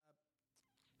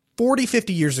40,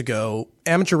 50 years ago,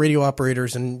 amateur radio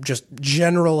operators and just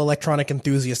general electronic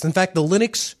enthusiasts, in fact, the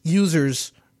Linux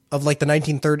users of like the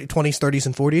 1920s, 30s,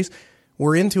 and 40s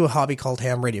were into a hobby called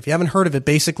ham radio. If you haven't heard of it,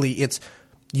 basically it's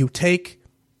you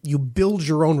build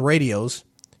your own radios,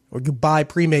 or you buy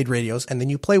pre-made radios, and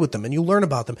then you play with them, and you learn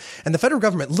about them. And the federal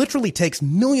government literally takes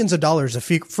millions of dollars of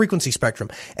frequency spectrum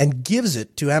and gives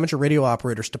it to amateur radio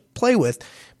operators to play with.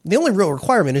 The only real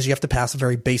requirement is you have to pass a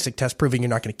very basic test proving you're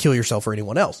not going to kill yourself or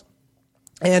anyone else.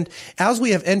 And as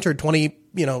we have entered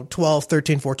 12,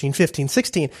 13, 14, 15,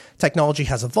 16, technology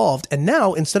has evolved. And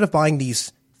now, instead of buying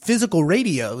these physical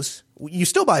radios, you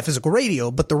still buy a physical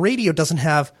radio, but the radio doesn't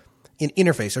have an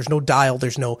interface. There's no dial.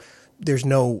 There's no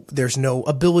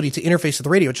ability to interface with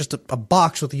the radio. It's just a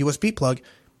box with a USB plug,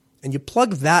 and you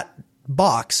plug that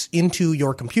box into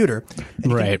your computer,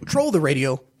 and you can control the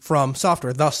radio from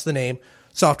software, thus the name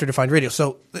software-defined radio.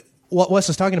 So what Wes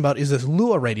is talking about is this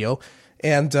Lua radio,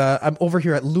 and I'm over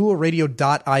here at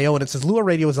luaradio.io, and it says Lua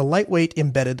radio is a lightweight,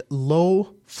 embedded,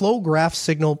 low-flow graph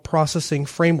signal processing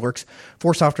frameworks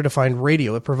for software-defined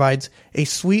radio. It provides a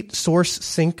suite source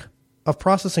sync of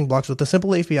processing blocks with a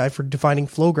simple API for defining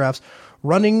flow graphs,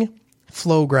 running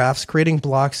flow graphs, creating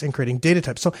blocks, and creating data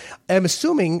types. So I'm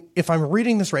assuming, if I'm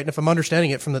reading this right, and if I'm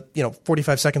understanding it from the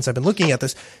 45 seconds I've been looking at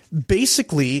this,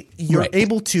 basically you're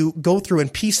able to go through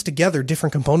and piece together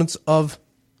different components of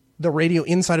the radio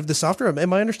inside of the software.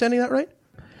 Am I understanding that right?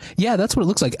 Yeah, that's what it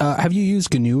looks like. Have you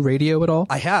used GNU Radio at all?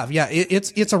 I have. Yeah,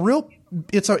 it's a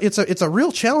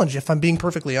real challenge, if I'm being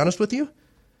perfectly honest with you.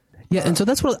 Yeah, and so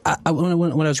that's what when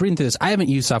I was reading through this, I haven't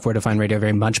used software-defined radio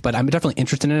very much, but I'm definitely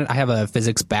interested in it. I have a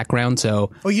physics background,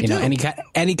 so any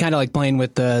kind of like playing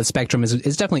with the spectrum is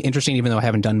definitely interesting, even though I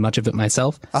haven't done much of it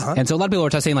myself. And so a lot of people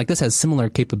are saying like this has similar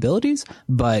capabilities,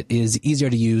 but is easier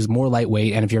to use, more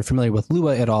lightweight, and if you're familiar with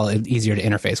Lua at all, it's easier to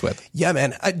interface with. Yeah,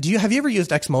 man. Have you ever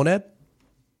used Xmonad?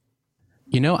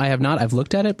 I have not. I've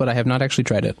looked at it, but I have not actually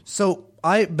tried it. So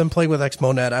I've been playing with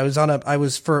Xmonad.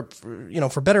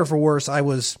 For better or for worse, I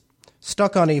was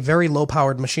stuck on a very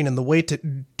low-powered machine, and the way to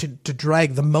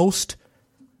drag the most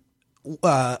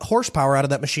horsepower out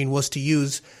of that machine was to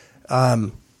use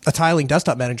a tiling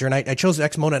desktop manager, and I chose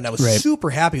Xmonad, and I was super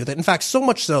happy with it. In fact, so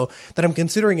much so that I'm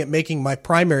considering it making my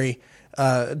primary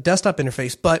desktop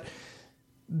interface. But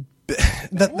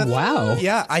wow,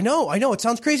 yeah, I know, it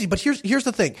sounds crazy, but here's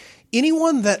the thing: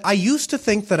 anyone that I used to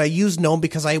think that I used GNOME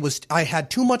because I had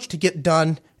too much to get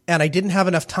done, and I didn't have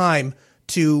enough time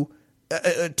to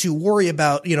worry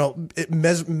about,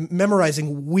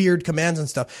 memorizing weird commands and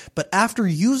stuff. But after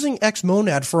using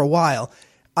Xmonad for a while,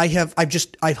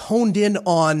 I've honed in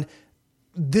on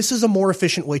this is a more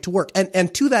efficient way to work.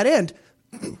 And to that end,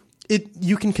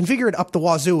 you can configure it up the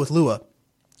wazoo with Lua.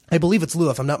 I believe it's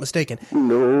Lua, if I'm not mistaken.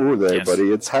 No,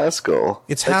 buddy, it's Haskell.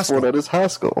 It's Haskell. Xmonad is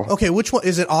Haskell. Okay, which one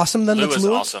is it? Awesome then? Lua's that's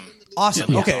Lua? awesome.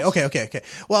 Awesome. Yeah. Okay.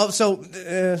 Well, so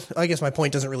I guess my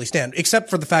point doesn't really stand, except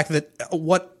for the fact that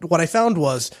what I found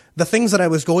was the things that I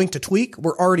was going to tweak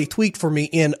were already tweaked for me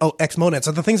in Xmonad.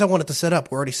 So the things I wanted to set up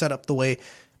were already set up the way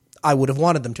I would have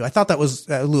wanted them to. I thought that was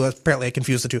Lua. Apparently, I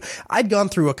confused the two. I'd gone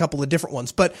through a couple of different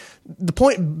ones, but the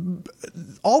point,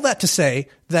 all that to say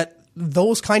that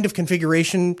those kind of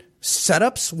configuration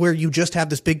setups where you just have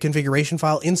this big configuration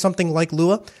file in something like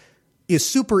Lua is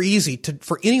super easy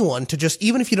for anyone to just,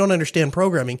 even if you don't understand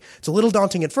programming, it's a little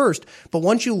daunting at first, but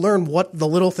once you learn what the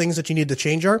little things that you need to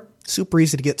change are, super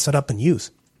easy to get set up and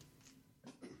use.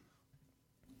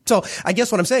 So I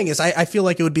guess what I'm saying is I feel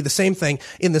like it would be the same thing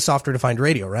in the software-defined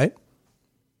radio, right?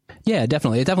 Yeah,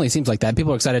 definitely. It definitely seems like that.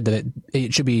 People are excited that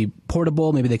it should be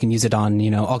portable. Maybe they can use it on,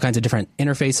 all kinds of different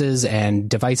interfaces and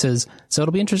devices. So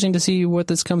it'll be interesting to see what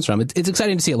this comes from. It's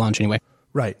exciting to see it launch anyway.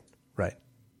 Right.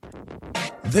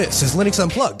 This is Linux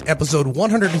Unplugged, episode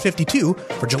 152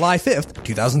 for July 5th,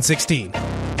 2016.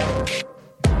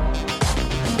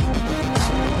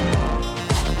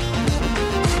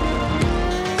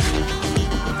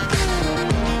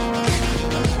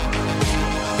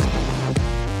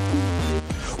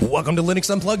 Welcome to Linux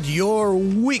Unplugged, your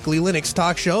weekly Linux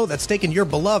talk show that's taken your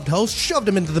beloved host, shoved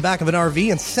him into the back of an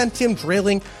RV, and sent him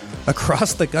trailing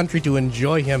across the country to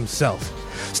enjoy himself.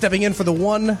 Stepping in for the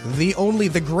one, the only,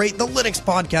 the great, the Linux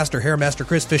podcaster, Hairmaster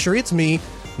Chris Fisher. It's me,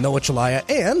 Noah Chalaya,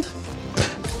 and...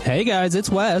 Hey guys, it's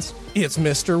Wes. It's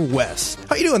Mr. Wes.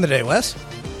 How you doing today, Wes?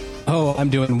 Oh, I'm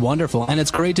doing wonderful, and it's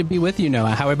great to be with you,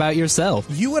 Noah. How about yourself?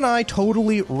 You and I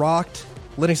totally rocked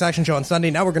Linux Action Show on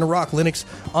Sunday. Now we're going to rock Linux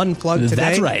Unplugged today.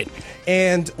 That's right.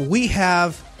 And we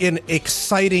have an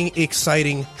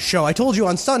exciting show. I told you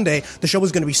on Sunday the show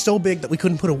was going to be so big that we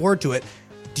couldn't put a word to it.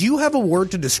 Do you have a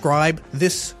word to describe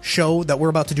this show that we're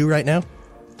about to do right now?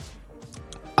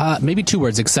 Maybe 2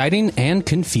 words: exciting and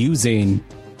confusing.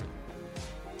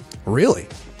 Really?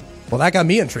 Well, that got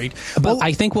me intrigued. But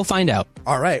I think we'll find out.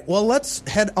 All right. Well, let's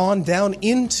head on down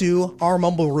into our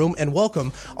Mumble room and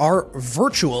welcome our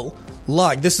virtual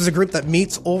lug. This is a group that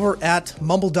meets over at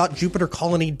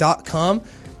mumble.jupitercolony.com,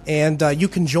 and you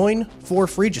can join for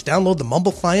free. Just download the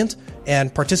Mumble client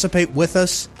and participate with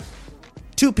us.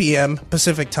 2 p.m.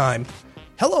 Pacific time.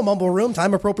 Hello, Mumble room.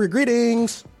 Time appropriate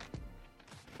greetings.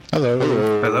 Hello.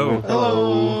 Hello.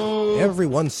 Hello.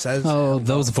 Everyone says, "Oh,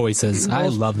 those voices! I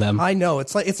love them." I know.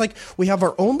 It's like we have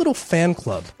our own little fan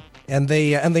club, and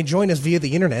they join us via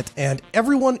the internet, and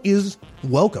everyone is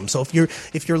welcome. So if you're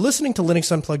listening to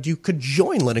Linux Unplugged, you could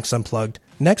join Linux Unplugged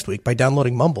next week by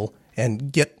downloading Mumble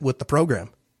and get with the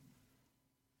program.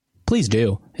 Please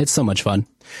do. It's so much fun.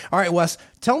 All right, Wes,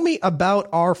 tell me about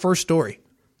our first story.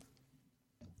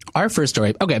 Our first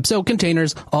story. Okay, so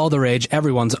containers, all the rage.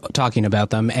 Everyone's talking about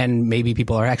them, and maybe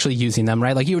people are actually using them,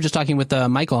 right? Like you were just talking with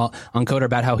Michael on Coder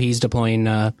about how he's deploying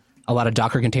a lot of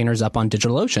Docker containers up on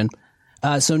DigitalOcean.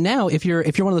 So now, if you're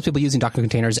one of those people using Docker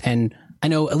containers, and I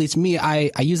know at least me,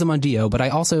 I use them on Dio, but I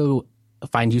also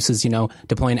find uses,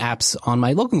 deploying apps on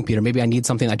my local computer. Maybe I need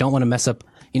something I don't want to mess up.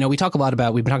 We've been talking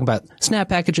about snap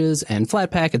packages and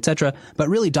Flatpak, etc. But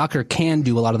really, Docker can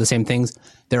do a lot of the same things.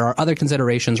 There are other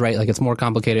considerations, right? Like it's more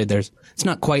complicated. It's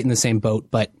not quite in the same boat,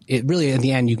 but it really, in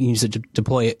the end, you can use it to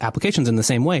deploy applications in the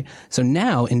same way. So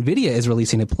now NVIDIA is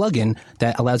releasing a plugin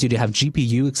that allows you to have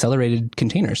GPU accelerated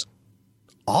containers.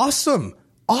 Awesome.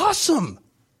 That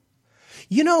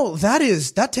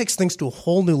takes things to a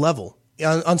whole new level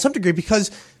on some degree, because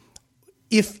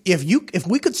if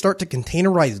we could start to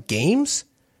containerize games,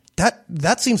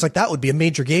 that seems like that would be a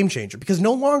major game changer, because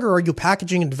no longer are you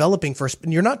packaging and developing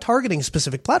you're not targeting a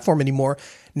specific platform anymore.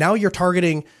 Now you're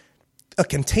targeting a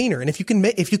container. And if you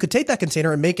could take that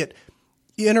container and make it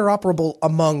interoperable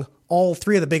among all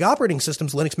 3 of the big operating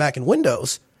systems, Linux, Mac, and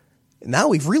Windows, now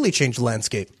we've really changed the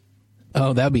landscape.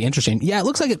 Oh, that would be interesting. Yeah, it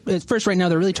looks like at first right now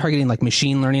they're really targeting like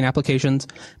machine learning applications,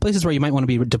 places where you might want to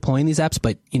be deploying these apps,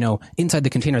 but inside the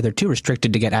container they're too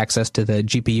restricted to get access to the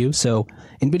GPU. So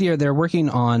NVIDIA, they're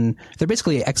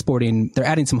basically they're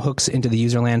adding some hooks into the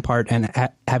userland part and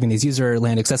having these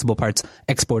userland accessible parts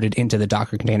exported into the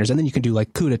Docker containers, and then you can do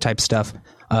like CUDA type stuff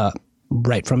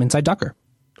right from inside Docker.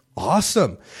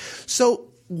 Awesome.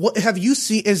 So what have you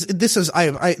seen? This is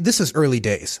early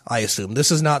days, I assume. This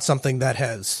is not something that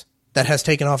has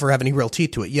taken off or have any real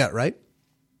teeth to it yet, right?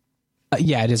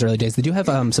 Yeah, it is early days. They do have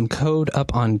some code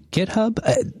up on GitHub.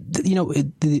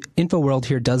 The info world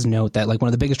here does note that like one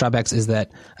of the biggest drawbacks is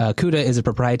that CUDA is a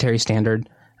proprietary standard,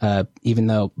 but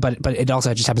it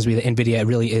also just happens to be that NVIDIA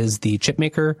really is the chip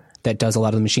maker that does a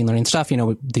lot of the machine learning stuff.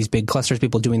 These big clusters,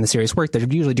 people doing the serious work, they're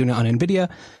usually doing it on NVIDIA.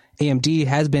 AMD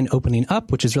has been opening up,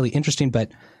 which is really interesting,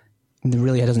 but it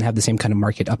really doesn't have the same kind of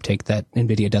market uptake that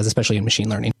NVIDIA does, especially in machine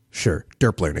learning. Sure.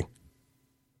 Derp learning.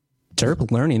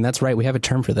 Derp learning. That's right. We have a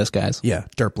term for this, guys. Yeah.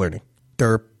 Derp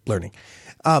learning.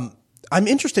 I'm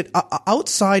interested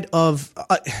outside of,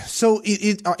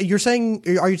 you're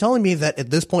saying, are you telling me that at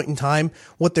this point in time,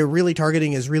 what they're really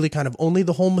targeting is really kind of only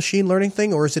the whole machine learning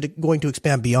thing, or is it going to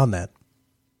expand beyond that?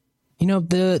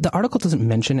 The article doesn't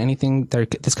mention anything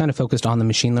that's kind of focused on the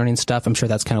machine learning stuff. I'm sure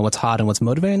that's kind of what's hot and what's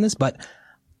motivating this, but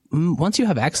once you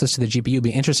have access to the GPU, it'd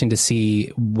be interesting to see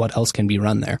what else can be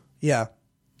run there. Yeah.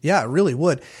 Yeah, it really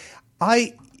would.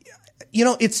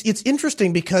 It's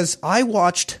interesting because we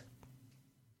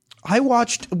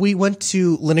went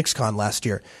to LinuxCon last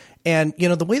year, and,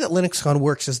 the way that LinuxCon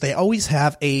works is they always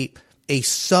have a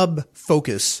sub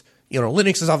focus.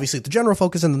 Linux is obviously the general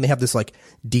focus, and then they have this like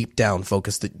deep down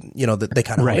focus that, that they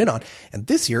kind of hone in on. And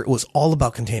this year it was all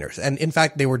about containers. And in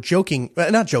fact, they were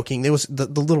not joking. It was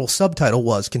the little subtitle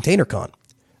was ContainerCon,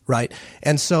 right?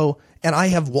 And I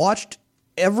have watched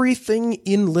everything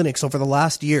in Linux over the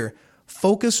last year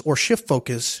focus or shift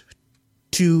focus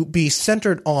to be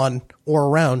centered on or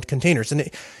around containers. And,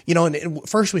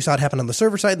 first we saw it happen on the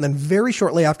server side, and then very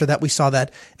shortly after that, we saw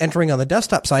that entering on the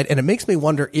desktop side. And it makes me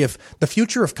wonder if the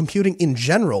future of computing in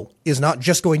general is not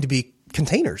just going to be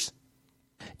containers.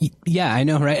 Yeah, I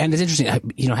know, right? And it's interesting,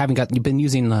 you've been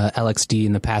using LXD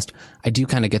in the past. I do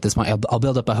kind of get this. I'll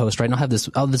build up a host, right? And I'll have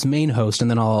this main host, and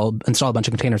then I'll install a bunch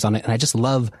of containers on it. And I just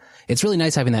love, it's really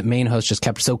nice having that main host just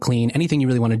kept so clean. Anything you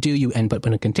really want to do, you put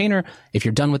in a container. If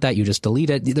you're done with that, you just delete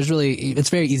it. It's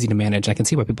very easy to manage. I can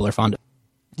see why people are fond of it.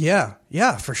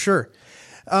 Yeah, for sure.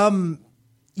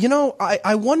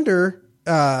 I wonder,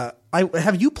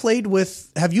 have you played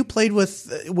with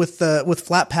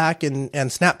Flatpak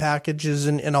and snap packages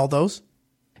and all those?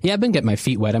 Yeah, I've been getting my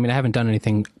feet wet. I mean, I haven't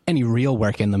done any real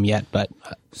work in them yet, but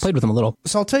played with them a little.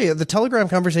 So I'll tell you, the Telegram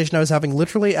conversation I was having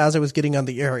literally as I was getting on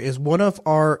the air is one of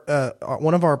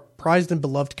our prized and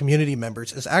beloved community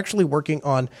members is actually working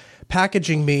on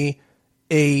packaging me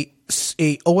a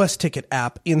OS ticket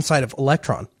app inside of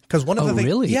Electron. Because one of the things,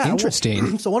 really?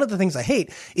 Interesting. So one of the things I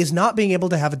hate is not being able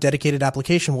to have a dedicated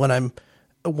application when I'm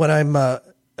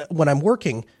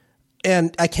working,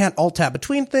 and I can't alt tab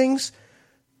between things.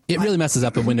 It really messes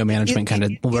up the window management kind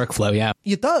of workflow, yeah.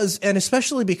 It does, and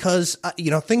especially because,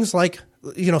 things like,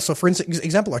 so for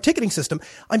example, our ticketing system,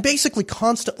 I'm basically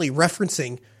constantly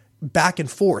referencing back and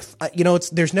forth.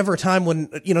 There's never a time when,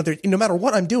 no matter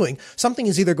what I'm doing, something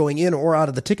is either going in or out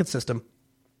of the ticket system.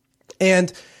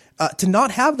 And to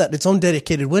not have that in its own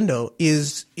dedicated window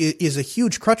is a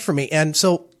huge crutch for me. And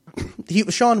so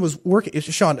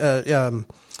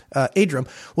Adram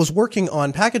was working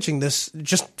on packaging this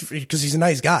just because he's a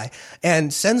nice guy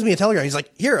and sends me a telegram. He's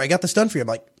like, here, I got this done for you. I'm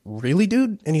like, really,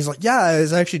 dude? And he's like, yeah,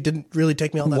 it actually didn't really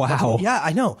take me all that long. Wow. Yeah,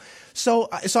 I know. So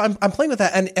I'm playing with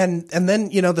that. And then,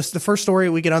 the first story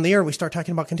we get on the air, we start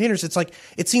talking about containers. It's like,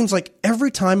 it seems like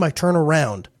every time I turn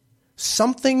around,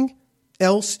 something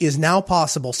else is now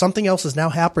possible. Something else is now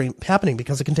happening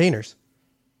because of containers.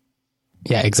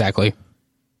 Yeah, exactly.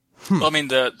 Well, I mean,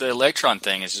 the Electron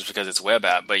thing is just because it's a web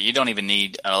app, but you don't even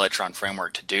need an Electron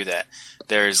framework to do that.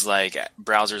 There's like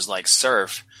browsers like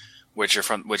Surf, which is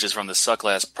from the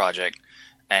Suckless project,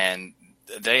 and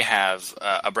they have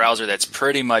a browser that's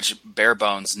pretty much bare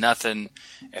bones, nothing.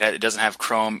 It doesn't have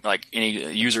Chrome, like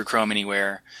any user Chrome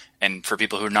anywhere. And for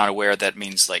people who are not aware, that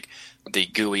means like the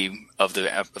GUI of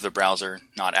the browser,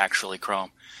 not actually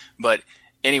Chrome. But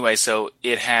anyway, so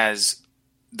it has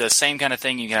the same kind of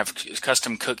thing. You can have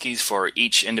custom cookies for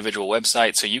each individual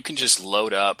website, so you can just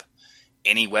load up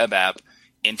any web app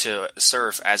into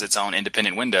Surf as its own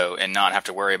independent window and not have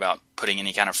to worry about putting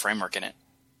any kind of framework in it.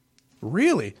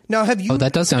 Really? Now, have you? Oh,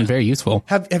 that does sound very useful.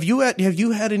 Have you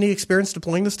had any experience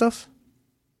deploying this stuff?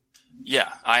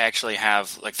 Yeah, I actually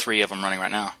have like 3 of them running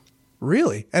right now.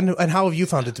 Really? And how have you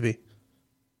found it to be?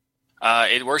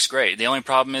 It works great. The only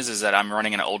problem is that I'm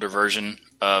running an older version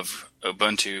of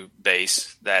Ubuntu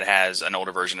base that has an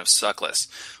older version of Suckless,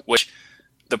 which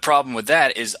the problem with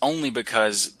that is only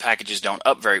because packages don't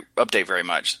update very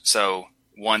much. So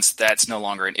once that's no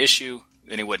longer an issue,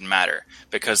 then it wouldn't matter,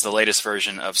 because the latest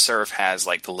version of Surf has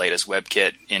like the latest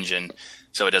WebKit engine,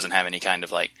 so it doesn't have any kind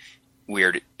of like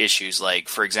weird issues. Like,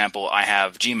 for example, I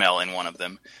have Gmail in one of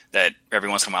them that every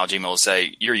once in a while Gmail will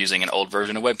say, you're using an old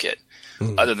version of WebKit.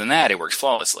 Other than that, it works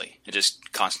flawlessly. It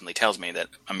just constantly tells me that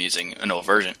I'm using an old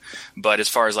version. But as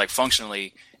far as like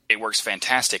functionally, it works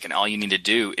fantastic, and all you need to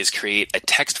do is create a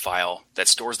text file that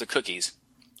stores the cookies,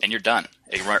 and you're done.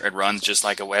 It runs just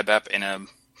like a web app in a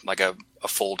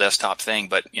full desktop thing,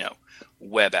 but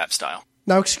web app style.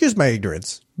 Now, excuse my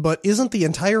ignorance, but isn't the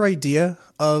entire idea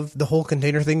of the whole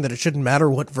container thing that it shouldn't matter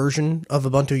what version of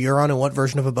Ubuntu you're on and what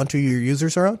version of Ubuntu your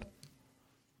users are on?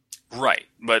 Right,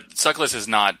 but Suckless is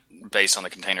not based on the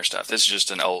container stuff. This is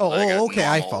just an old,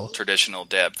 I follow. Traditional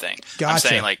Deb thing. Gotcha. I'm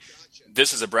saying like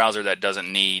this is a browser that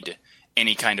doesn't need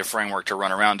any kind of framework to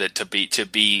run around it to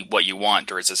be what you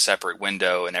want, or it's a separate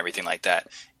window and everything like that,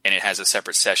 and it has a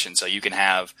separate session, so you can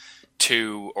have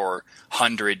 2 or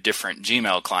 100 different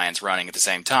Gmail clients running at the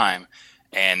same time,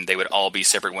 and they would all be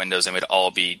separate windows and would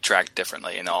all be tracked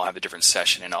differently, and they all have a different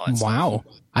session and all that. Wow,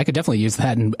 stuff. I could definitely use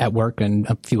that at work and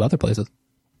a few other places.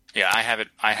 Yeah, I have it.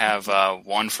 I have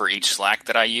one for each Slack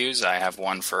that I use. I have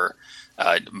one for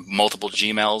multiple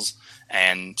Gmails,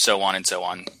 and so on and so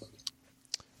on.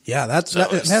 Yeah,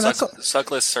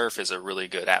 Suckless Surf is a really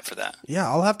good app for that. Yeah,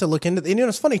 I'll have to look into. And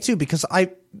it's funny too, because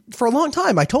for a long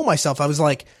time I told myself, I was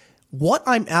like, what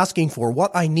I'm asking for,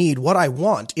 what I need, what I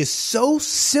want is so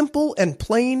simple and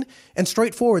plain and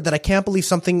straightforward that I can't believe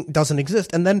something doesn't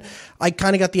exist. And then I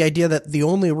kind of got the idea that the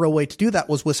only real way to do that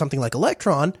was with something like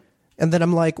Electron. And then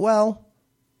I'm like, well,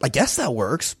 I guess that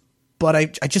works, but I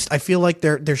feel like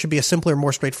there should be a simpler,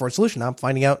 more straightforward solution. Now I'm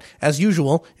finding out, as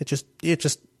usual, it's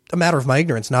just a matter of my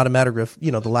ignorance, not a matter of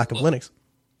the lack of Linux.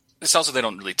 It's also they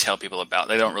don't really tell people about.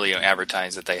 They don't really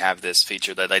advertise that they have this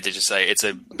feature. That they just say it's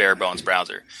a bare bones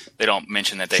browser. They don't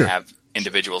mention that they have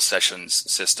individual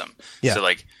sessions system. Yeah. So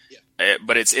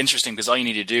but it's interesting because all you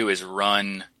need to do is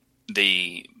run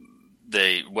the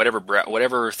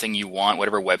whatever thing you want,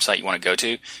 whatever website you want to go to.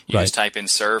 You just type in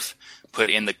Surf,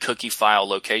 put in the cookie file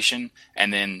location,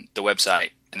 and then the website,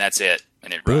 and that's it.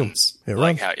 And it runs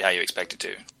how you expect it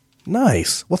to.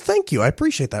 Nice. Well, thank you. I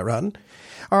appreciate that, Rotten.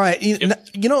 All right.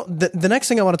 The next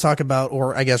thing I want to talk about,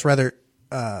 or I guess rather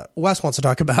Wes wants to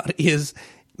talk about, is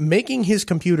making his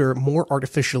computer more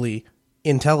artificially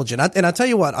intelligent. And I'll tell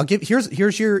you what, I'll give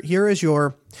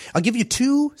you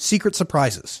 2 secret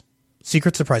surprises.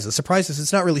 Secret surprises. Surprises,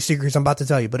 it's not really secrets I'm about to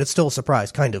tell you, but it's still a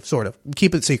surprise, kind of, sort of.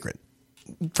 Keep it secret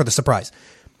for the surprise.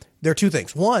 There are 2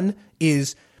 things. One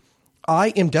is I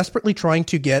am desperately trying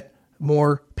to get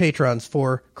more patrons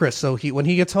for Chris. So when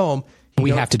he gets home,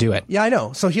 we have to do it. Yeah, I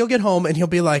know. So he'll get home and he'll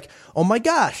be like, oh my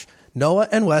gosh, Noah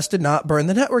and Wes did not burn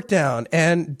the network down,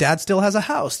 and Dad still has a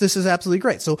house. This is absolutely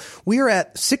great. So we are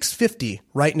at 650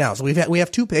 right now. So we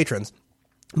have 2 patrons.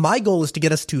 My goal is to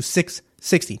get us to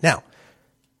 660. Now,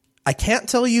 I can't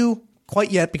tell you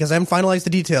quite yet because I haven't finalized the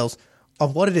details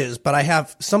of what it is, but I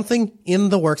have something in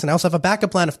the works, and I also have a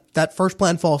backup plan if that first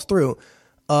plan falls through,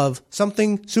 of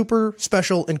something super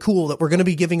special and cool that we're going to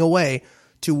be giving away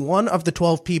to one of the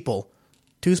 12 people.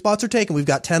 2 spots are taken. We've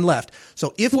got 10 left.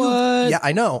 So if yeah,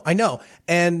 I know.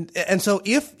 And so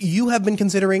if you have been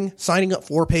considering signing up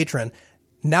for Patreon,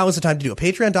 now is the time to do it.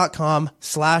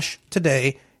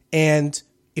 Patreon.com/today. And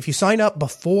if you sign up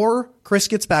before Chris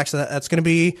gets back, so that's going to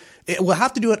be, we'll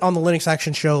have to do it on the Linux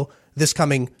Action Show this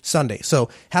coming Sunday. So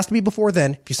it has to be before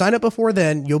then. If you sign up before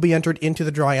then, you'll be entered into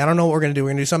the drawing. I don't know what we're going to do. We're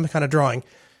going to do some kind of drawing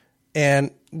and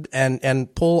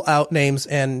pull out names,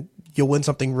 and you'll win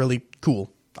something really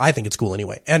cool. I think it's cool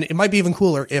anyway. And it might be even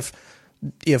cooler if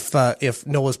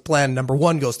Noah's plan number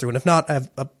 1 goes through. And if not, I have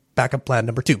a backup plan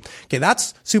number 2. Okay,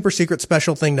 that's super secret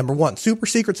special thing number 1. Super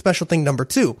secret special thing number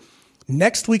 2.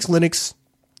 Next week's Linux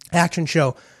Action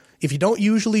Show. If you don't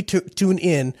usually tune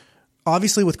in,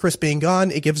 obviously with Chris being gone,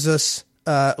 it gives us,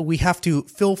 we have to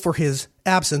fill for his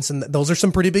absence. And those are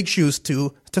some pretty big shoes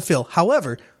to fill.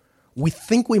 However, we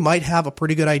think we might have a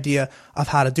pretty good idea of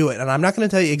how to do it. And I'm not going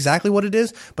to tell you exactly what it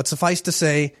is, but suffice to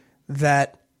say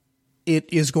that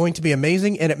it is going to be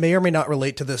amazing, and it may or may not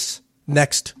relate to this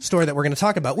next story that we're going to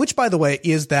talk about, which, by the way,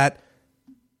 is that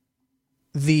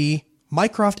the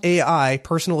Mycroft AI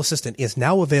personal assistant is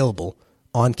now available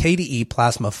on KDE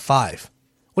Plasma 5.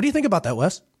 What do you think about that,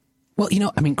 Wes? Well,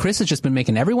 Chris has just been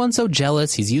making everyone so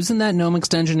jealous. He's using that GNOME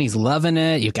extension. He's loving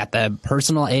it. You've got the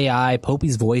personal AI,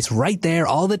 Popey's voice right there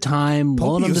all the time.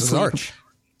 Popey uses Arch.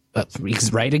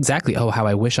 Right, exactly. Oh, how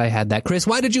I wish I had that. Chris,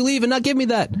 why did you leave and not give me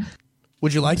that?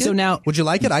 Would you like it? So now, would you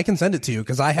like it? I can send it to you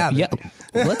because I have it. Yeah,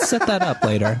 let's set that up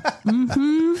later.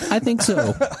 I think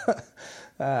so.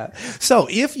 So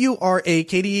if you are a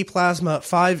KDE Plasma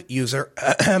 5 user,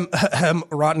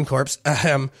 Rotten Corpse,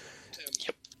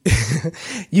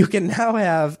 you can now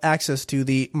have access to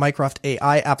the Mycroft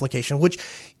AI application, which,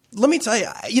 let me tell you,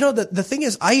 the thing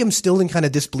is, I am still in kind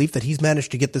of disbelief that he's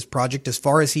managed to get this project as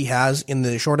far as he has in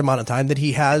the short amount of time that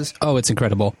he has. Oh, it's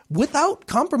incredible. Without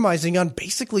compromising on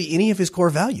basically any of his core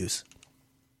values.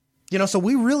 So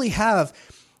we really have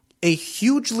a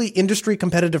hugely industry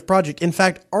competitive project. In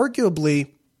fact,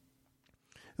 arguably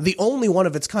the only one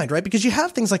of its kind, right? Because you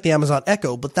have things like the Amazon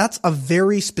Echo, but that's a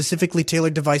very specifically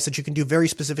tailored device that you can do very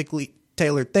specifically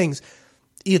tailored things.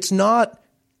 It's not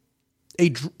a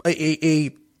drop.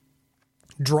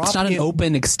 It's not an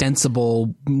open,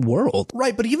 extensible world,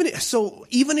 right? But even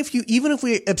if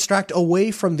we abstract away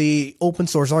from the open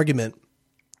source argument,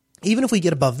 even if we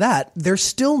get above that, there's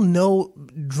still no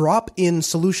drop-in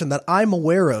solution that I'm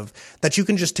aware of that you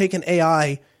can just take an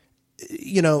AI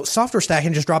software stack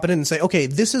and just drop it in and say, okay,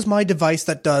 this is my device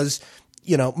that does,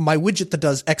 my widget that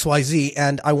does XYZ,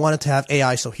 and I want it to have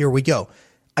AI, so here we go.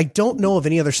 I don't know of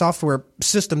any other software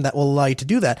system that will allow you to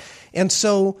do that. And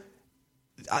so,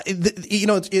 he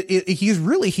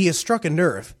has struck a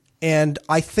nerve. And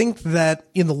I think that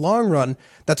in the long run,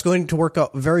 that's going to work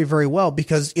out very, very well,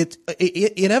 because it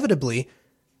inevitably,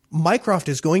 Mycroft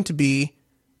is going to be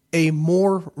a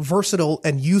more versatile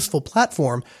and useful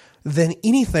platform than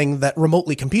anything that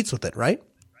remotely competes with it, right?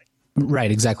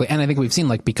 Right, exactly. And I think we've seen,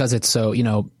 because it's so,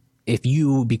 if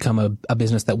you become a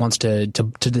business that wants to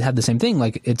have the same thing,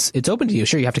 it's open to you.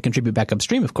 Sure, you have to contribute back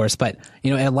upstream, of course, but it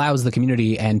allows the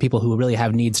community and people who really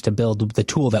have needs to build the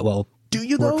tool that will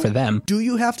work for them. Do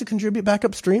you have to contribute back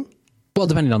upstream? Well,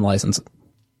 depending on the license.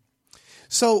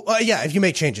 So, if you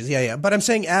make changes, yeah. But I'm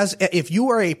saying, if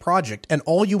you are a project and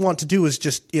all you want to do is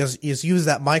use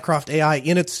that Mycroft AI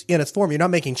in its form, you're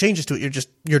not making changes to it.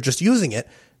 You're just using it.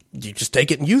 You just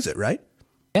take it and use it, right?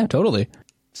 Yeah, totally.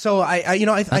 So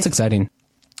that's exciting.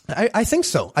 I think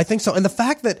so. And the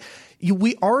fact that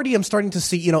we already am starting to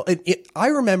see, I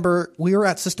remember we were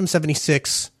at System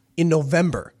 76 in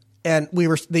November, and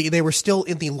they were still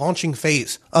in the launching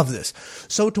phase of this.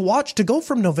 So to go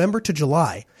from November to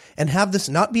July and have this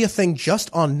not be a thing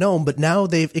just on GNOME, but now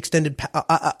they've extended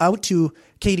out to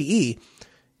KDE,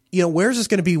 where's this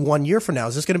going to be 1 year from now?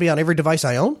 Is this going to be on every device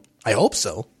I own? I hope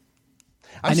so.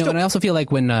 I know, and I also feel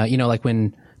like when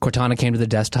Cortana came to the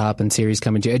desktop and Series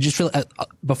coming to. I just feel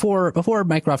before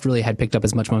Microsoft really had picked up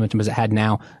as much momentum as it had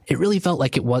now, it really felt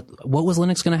like what was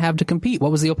Linux going to have to compete?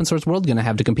 What was the open source world going to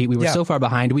have to compete? We were so far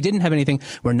behind. We didn't have anything.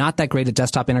 We're not that great at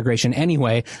desktop integration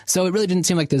anyway, so it really didn't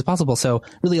seem like it was possible. So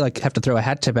really, like, have to throw a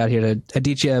hat tip out here to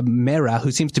Aditya Mehra,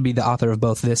 who seems to be the author of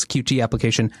both this Qt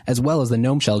application as well as the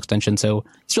GNOME shell extension. So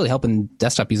it's really helping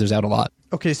desktop users out a lot.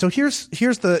 Okay, so here's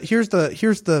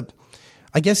the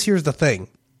I guess here's the thing.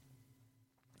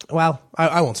 Well,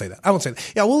 I won't say that.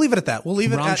 Yeah, we'll leave it at that. We'll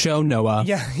leave it at show Noah.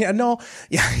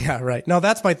 Yeah, right. No,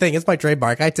 that's my thing. It's my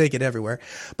trademark. I take it everywhere.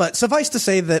 But suffice to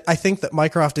say that I think that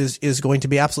Mycroft is going to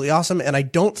be absolutely awesome, and I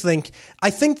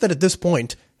think that at this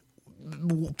point,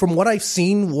 from what I've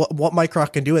seen, what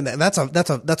Mycroft can do, and that's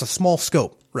a small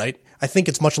scope, right? I think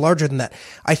it's much larger than that.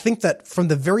 I think that from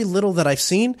the very little that I've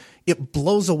seen, it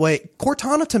blows away.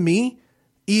 Cortana to me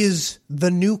is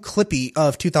the new Clippy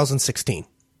of 2016.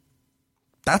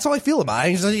 That's how I feel about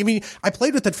it. I mean, I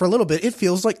played with it for a little bit. It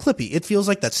feels like Clippy. It feels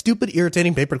like that stupid,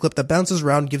 irritating paperclip that bounces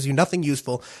around, gives you nothing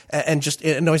useful, and just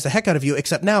it annoys the heck out of you.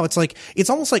 Except now it's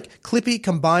almost like Clippy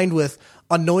combined with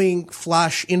annoying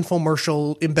Flash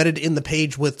infomercial embedded in the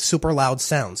page with super loud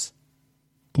sounds.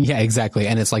 Yeah, exactly.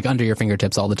 And it's like under your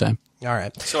fingertips all the time. All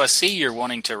right. So I see you're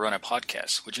wanting to run a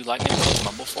podcast. Would you like me to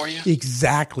mumble for you?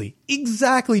 Exactly,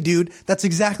 dude. That's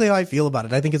exactly how I feel about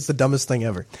it. I think it's the dumbest thing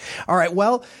ever. All right.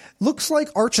 Well, looks like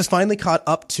Arch has finally caught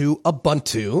up to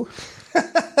Ubuntu.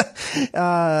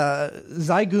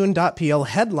 Zygoon.pl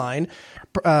headline,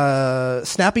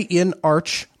 Snappy in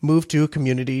Arch moved to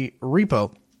community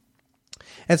repo.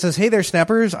 It says, hey there,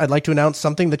 Snappers. I'd like to announce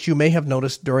something that you may have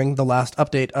noticed during the last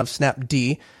update of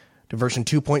Snapd to version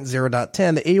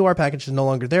 2.0.10. The AUR package is no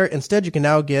longer there. Instead, you can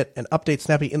now get an update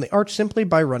Snappy in the Arch simply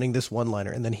by running this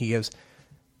one-liner. And then he gives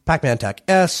pacman-tac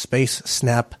s space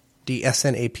snap d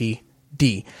snapd.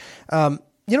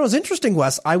 It's interesting,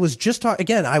 Wes. I was just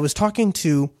talking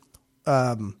to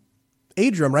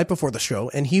Adrian right before the show,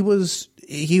 and he was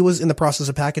in the process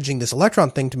of packaging this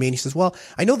Electron thing to me, and he says, well,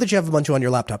 I know that you have Ubuntu on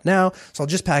your laptop now, so I'll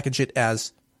just package it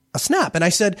as a snap. And I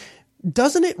said,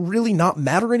 doesn't it really not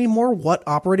matter anymore what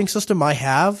operating system I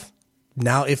have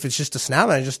now if it's just a snap?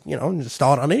 I just,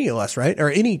 install it on any OS, right? Or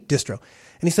any distro.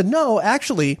 And he said, no,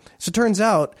 actually, so it turns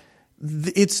out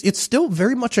it's still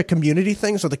very much a community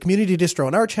thing. So the community distro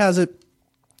in Arch has it,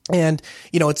 and,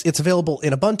 it's available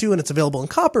in Ubuntu and it's available in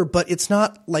Copper, but it's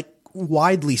not like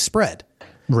widely spread.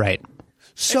 Right.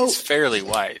 So it's fairly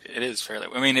wide. It is fairly.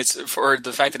 I mean, it's for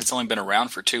the fact that it's only been around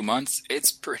for 2 months.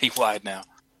 It's pretty wide now.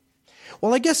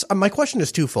 Well, I guess my question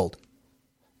is twofold.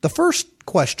 The first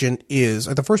part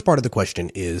of the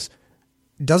question is,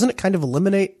 doesn't it kind of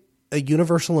eliminate a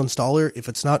universal installer if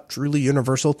it's not truly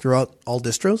universal throughout all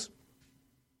distros?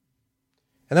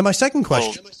 And then my second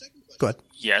question. Go ahead.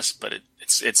 Yes, but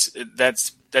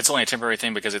that's only a temporary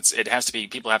thing because it has to be,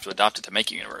 people have to adopt it to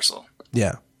make it universal.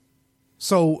 Yeah.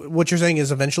 So what you're saying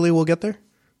is eventually we'll get there?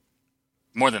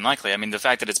 More than likely. I mean, the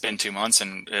fact that it's been 2 months,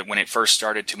 and when it first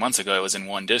started 2 months ago, it was in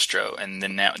one distro, and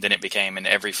then it became in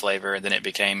every flavor, and then it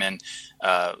became in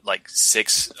like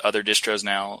 6 other distros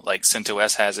now. Like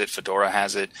CentOS has it, Fedora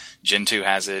has it, Gentoo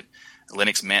has it,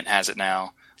 Linux Mint has it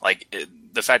now. Like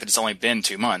the fact that it's only been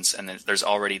 2 months and there's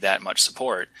already that much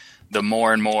support, the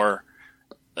more and more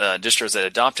distros that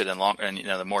adopt it, and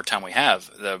the more time we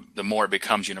have, the more it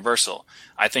becomes universal.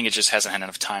 I think it just hasn't had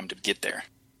enough time to get there.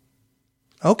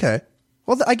 Okay.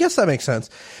 Well, I guess that makes sense.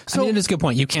 So, it's a good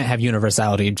point. You can't have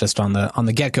universality just on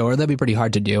the get-go, or that'd be pretty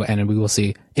hard to do. And we will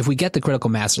see if we get the critical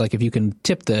mass. Like if you can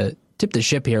tip the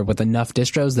ship here with enough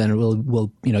distros, then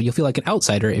you'll feel like an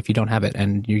outsider if you don't have it,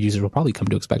 and your users will probably come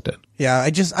to expect it. Yeah,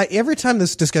 every time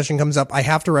this discussion comes up, I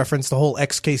have to reference the whole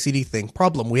XKCD thing.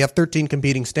 Problem: we have 13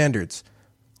 competing standards.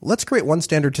 Let's create one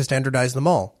standard to standardize them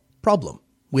all. Problem: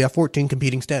 we have 14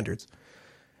 competing standards.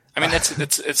 I mean,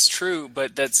 it's true,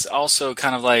 but that's also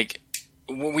kind of like,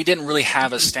 we didn't really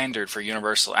have a standard for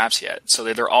universal apps yet, so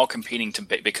they're all competing to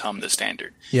become the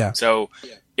standard. Yeah. So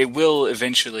it will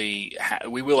eventually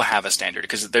we will have a standard,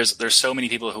 because there's so many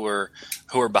people who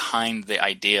are behind the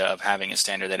idea of having a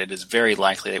standard that it is very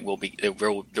likely that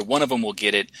one of them will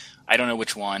get it. I don't know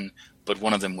which one, but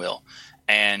one of them will.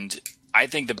 And I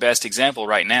think the best example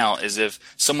right now is if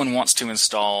someone wants to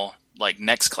install like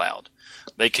Nextcloud,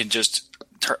 they can just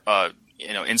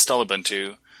install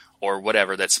Ubuntu or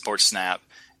whatever that supports Snap,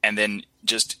 and then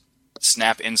just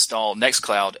Snap install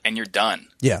Nextcloud, and you're done.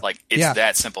 Yeah, like it's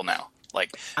that simple now.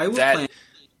 Like that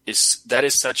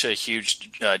is such a huge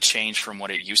change from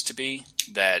what it used to be,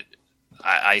 that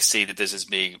I see that this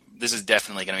is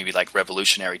definitely going to be like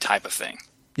revolutionary type of thing.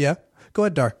 Yeah, go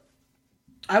ahead, Dar.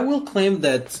 I will claim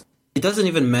that it doesn't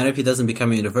even matter if it doesn't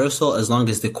become universal as long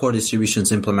as the core distribution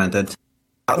is implemented.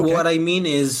 Okay. What I mean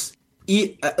is,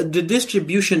 the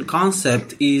distribution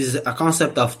concept is a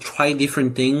concept of try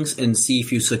different things and see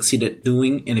if you succeed at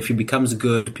doing, and if it becomes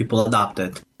good, people adopt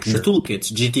it. Sure. The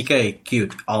toolkits, GTK,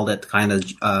 Qt, all that kind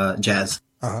of jazz.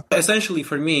 Uh-huh. Essentially,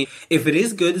 for me, if it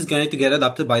is good, it's going to get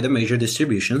adopted by the major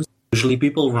distributions. Usually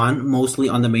people run mostly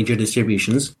on the major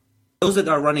distributions. Those that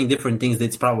are running different things,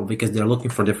 that's probably because they're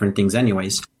looking for different things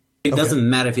anyways. It doesn't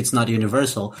matter if it's not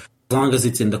universal, as long as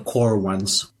it's in the core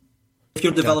ones. If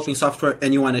you're developing software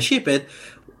and you want to ship it,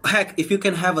 heck, if you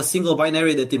can have a single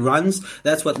binary that it runs,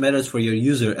 that's what matters for your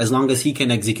user, as long as he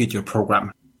can execute your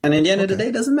program. And in the end of the day,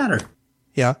 it doesn't matter.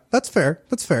 Yeah, that's fair.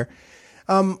 That's fair.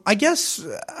 I guess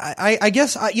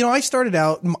I started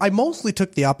out, I mostly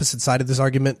took the opposite side of this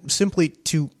argument simply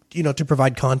to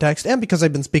provide context, and because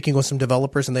I've been speaking with some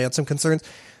developers and they had some concerns.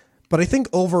 But I think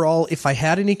overall, if I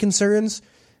had any concerns,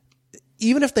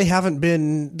 even if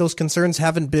those concerns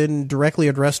haven't been directly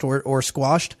addressed or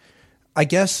squashed, I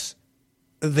guess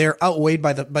they're outweighed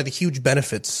by the huge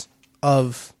benefits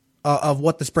of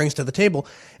what this brings to the table.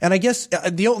 And I guess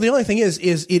the only thing is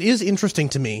it is interesting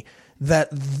to me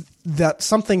that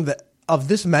something that of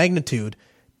this magnitude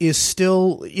is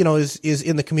still, is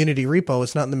in the community repo.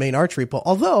 It's not in the main Arch repo.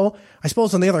 Although, I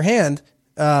suppose on the other hand,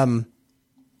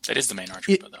 it is the main Arch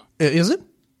repo, though. Is it?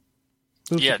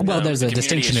 Yeah. Well, there's a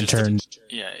distinction in terms.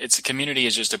 It's a community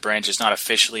is just a branch. It's not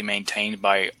officially maintained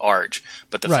by Arch,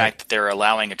 but the fact that they're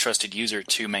allowing a trusted user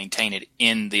to maintain it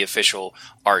in the official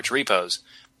Arch repos,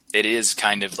 it is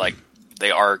kind of like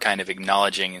they are kind of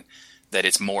acknowledging that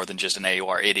it's more than just an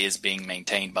AUR. It is being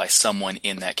maintained by someone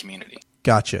in that community.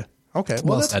 Gotcha. Okay.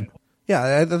 Well said.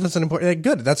 Yeah, that's an important.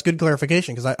 Good. That's good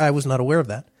clarification because I was not aware of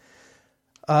that.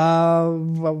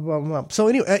 So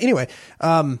anyway.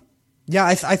 Yeah,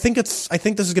 I think this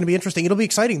is going to be interesting. It'll be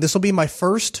exciting. This will be my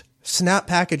first Snap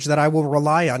package that I will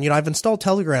rely on. I've installed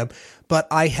Telegram, but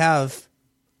I've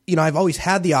always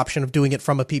had the option of doing it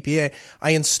from a PPA.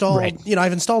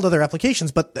 I've installed other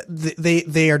applications, but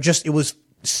they are just, it was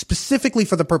specifically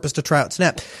for the purpose to try out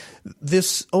Snap.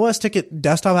 This OS Ticket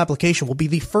desktop application will be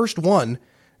the first one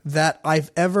that I'll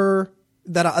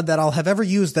have ever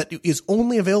used that is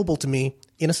only available to me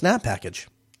in a Snap package.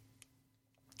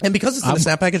 And because it's in a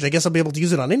Snap package, I guess I'll be able to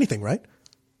use it on anything, right?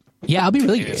 Yeah, I'll be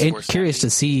really curious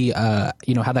to see, how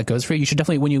that goes for you. You should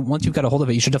definitely, once you've got a hold of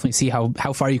it, you should definitely see how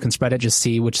far you can spread it, just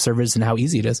see which servers and how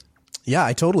easy it is. Yeah,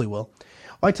 I totally will.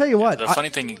 Well, I tell you what. The funny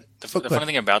thing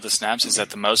about the snaps is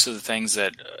that most of the things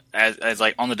that, as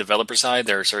like on the developer side,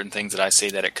 there are certain things that I see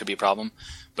that it could be a problem,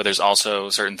 but there's also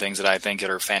certain things that I think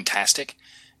that are fantastic.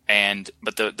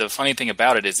 But the funny thing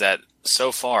about it is that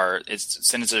so far,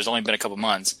 since there's only been a couple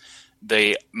months,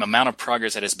 the amount of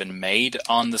progress that has been made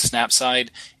on the Snap side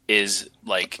is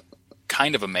like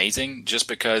kind of amazing, just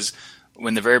because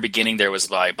when the very beginning there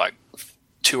was like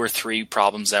 2 or 3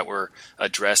 problems that were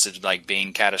addressed as like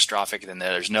being catastrophic, and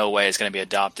there's no way it's going to be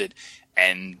adopted,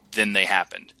 and then they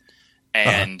happened.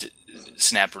 And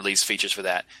Snap released features for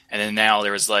that. And then now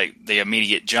there was like the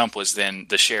immediate jump was then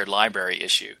the shared library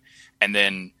issue. And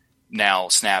then now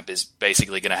Snap is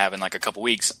basically going to have in like a couple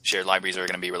weeks, shared libraries are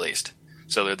going to be released.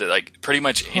 So they're like pretty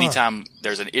much anytime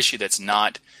there's an issue that's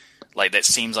not like that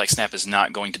seems like Snap is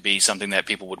not going to be something that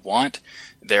people would want,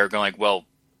 they're going like, well,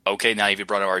 okay, now you've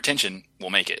brought to our attention, we'll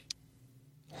make it.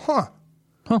 Huh.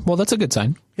 Well, that's a good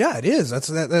sign. Yeah, it is. That's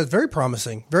very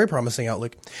promising. Very promising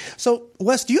outlook. So,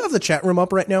 Wes, do you have the chat room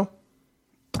up right now?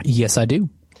 Yes, I do.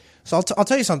 So I'll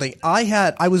tell you something. I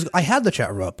had the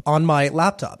chat room up on my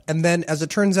laptop, and then as it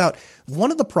turns out,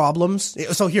 one of the problems.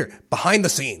 So here, behind the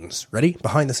scenes, ready?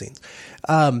 Behind the scenes.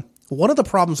 One of the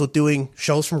problems with doing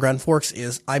shows from Grand Forks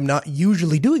is I'm not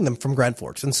usually doing them from Grand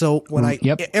Forks, and so when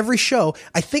every show,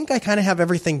 I think I kind of have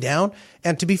everything down.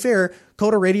 And to be fair,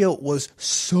 Coder Radio was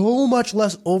so much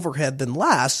less overhead than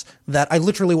last that I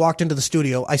literally walked into the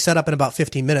studio. I set up in about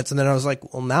 15 minutes, and then I was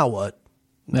like, well, now what?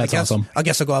 That's awesome. I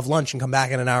guess I'll go have lunch and come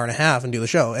back in an hour and a half and do the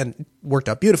show, and it worked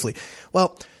out beautifully.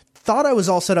 Well, thought I was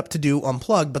all set up to do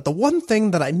Unplugged, but the one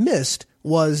thing that I missed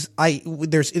was I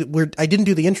didn't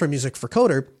do the intro music for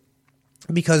Coder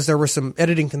because there were some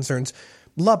editing concerns.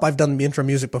 I've done the intro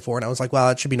music before, and I was like, well,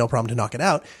 it should be no problem to knock it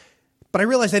out. But I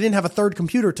realized I didn't have a third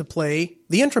computer to play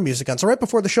the intro music on. So right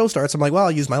before the show starts, I'm like, well,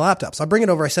 I'll use my laptop. So I bring it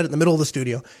over, I set it in the middle of the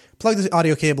studio, plug the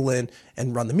audio cable in,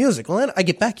 and run the music. Well, then I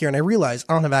get back here, and I realize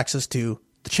I don't have access to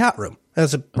the chat room.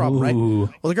 That's a problem, right?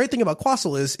 Well, the great thing about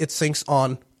Quassel is it syncs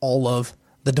on all of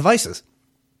the devices.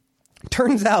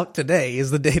 Turns out today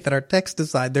is the day that our techs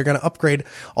decide they're going to upgrade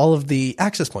all of the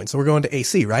access points. So we're going to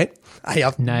AC, right?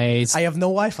 Nice. I have no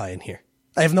Wi-Fi in here.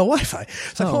 I have no Wi-Fi.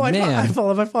 So I fall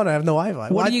on my phone. I have no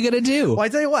Wi-Fi. What are you going to do? Well, I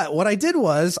tell you what I did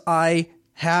was I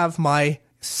have my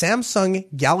Samsung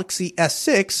Galaxy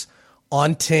S6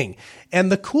 on Ting.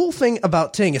 And the cool thing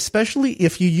about Ting, especially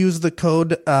if you use the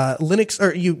code Linux,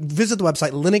 or you visit the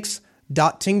website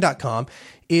linux.ting.com,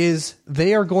 is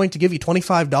they are going to give you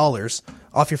 $25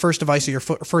 off your first device or your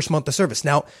first month of service.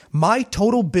 Now, my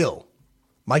total bill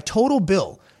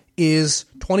is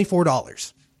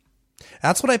 $24.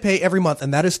 That's what I pay every month,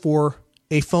 and that is for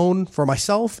a phone for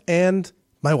myself and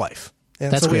my wife.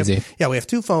 And that's crazy. We have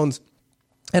two phones,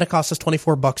 and it costs us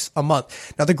 $24 a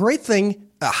month. Now, the great thing,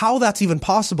 how that's even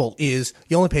possible, is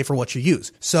you only pay for what you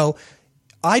use. So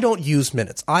I don't use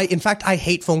minutes. In fact, I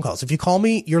hate phone calls. If you call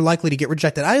me, you're likely to get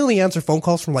rejected. I only answer phone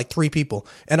calls from like 3 people.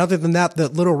 And other than that, the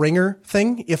little ringer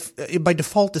thing, if by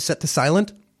default is set to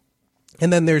silent.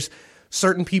 And then there's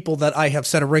certain people that I have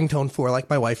set a ringtone for, like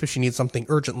my wife, if she needs something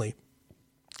urgently.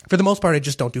 For the most part, I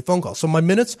just don't do phone calls. So my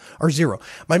minutes are 0.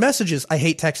 My messages, I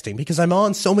hate texting because I'm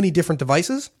on so many different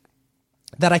devices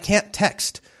that I can't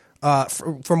text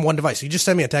from one device. You just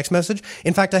send me a text message.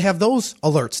 In fact, I have those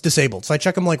alerts disabled. So I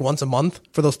check them like once a month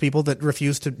for those people that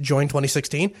refuse to join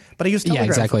 2016. But I use Telegram. Yeah,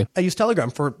 exactly. I use Telegram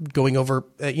for going over,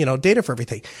 data for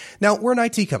everything. Now, we're an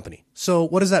IT company. So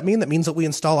what does that mean? That means that we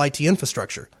install IT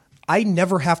infrastructure. I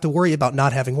never have to worry about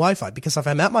not having Wi-Fi because if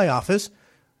I'm at my office,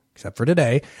 except for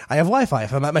today, I have Wi-Fi.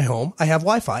 If I'm at my home, I have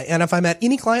Wi-Fi. And if I'm at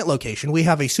any client location, we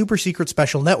have a super secret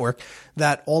special network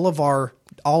that all of our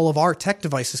tech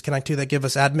devices connect to that give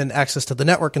us admin access to the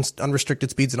network and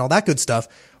unrestricted speeds and all that good stuff.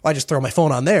 Well, I just throw my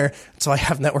phone on there. So I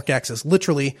have network access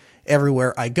literally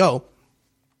everywhere I go.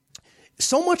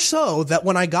 So much so that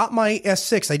when I got my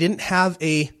S6, I didn't have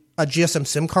a GSM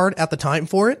SIM card at the time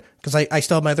for it because I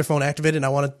still have my other phone activated and I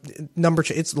wanted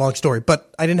it's a long story,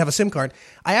 but I didn't have a SIM card.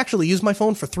 I actually used my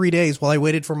phone for 3 days while I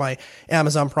waited for my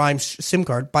Amazon Prime SIM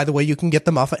card. By the way, you can get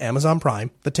them off of Amazon Prime,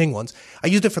 the Ting ones. I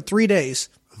used it for 3 days,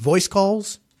 voice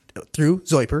calls through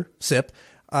Zoiper, SIP,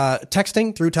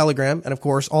 texting through Telegram, and of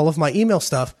course, all of my email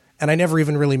stuff. And I never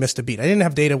even really missed a beat. I didn't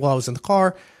have data while I was in the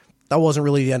car. That wasn't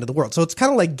really the end of the world. So it's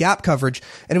kind of like gap coverage.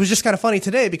 And it was just kind of funny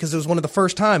today because it was one of the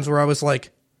first times where I was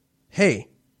like, hey,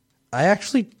 I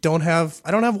actually don't have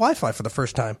Wi-Fi for the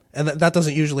first time. And that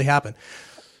doesn't usually happen.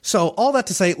 So all that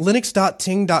to say,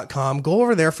 linux.ting.com, go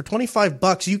over there for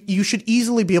 $25. You should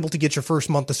easily be able to get your first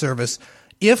month of service.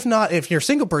 If not, if you're a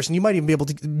single person, you might even be able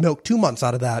to milk 2 months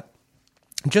out of that.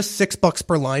 Just $6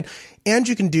 per line, and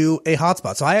you can do a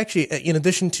hotspot. So I actually, in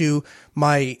addition to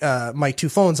my 2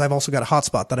 phones, I've also got a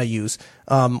hotspot that I use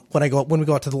when we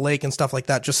go out to the lake and stuff like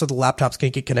that, just so the laptops can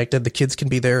get connected, the kids can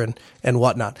be there and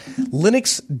whatnot.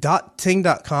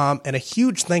 Linux.ting.com, and a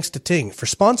huge thanks to Ting for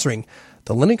sponsoring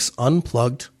the Linux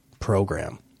Unplugged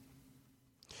program.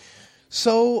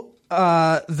 So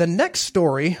the next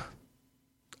story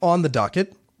on the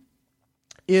docket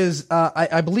is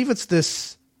I believe it's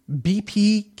this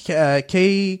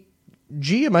BPKG.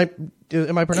 Am I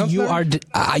pronouncing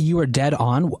that? You are dead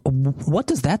on. What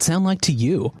does that sound like to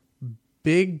you?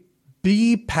 Big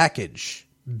B package.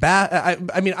 I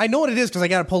mean, I know what it is because I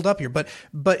got it pulled up here. But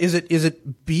is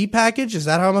it B package? Is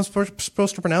that how I'm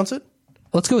supposed to pronounce it?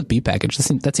 Let's go with B package.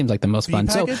 That seems like the most fun.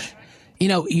 Package? So,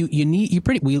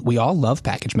 we all love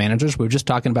package managers. We were just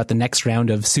talking about the next round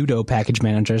of pseudo package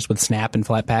managers with Snap and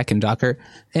Flatpak and Docker.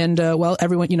 And,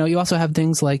 everyone, you also have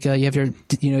things like, you have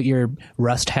your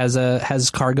Rust has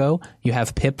cargo. You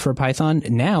have pip for Python.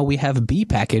 Now we have B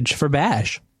package for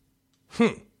Bash.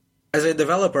 As a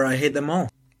developer, I hate them all.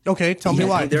 Okay. Tell me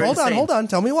why. Hold on.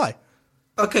 Tell me why.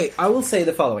 Okay. I will say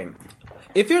the following.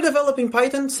 If you're developing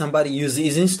Python, somebody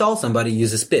uses install, somebody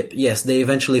uses pip. Yes, they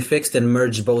eventually fixed and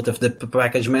merged both of the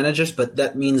package managers, but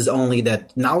that means only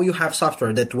that now you have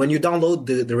software that when you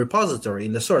download the repository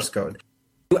in the source code,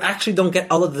 you actually don't get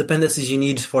all of the dependencies you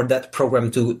need for that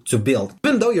program to build,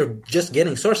 even though you're just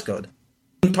getting source code.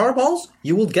 In Tarballs,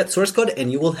 you will get source code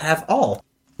and you will have all.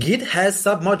 Git has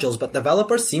submodules, but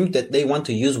developers seem that they want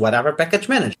to use whatever package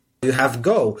manager. You have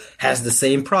Go, has the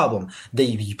same problem.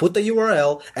 You put the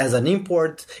URL as an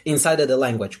import inside of the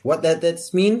language. What that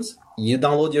means, you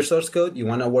download your source code, you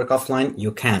want to work offline,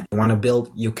 you can't. You want to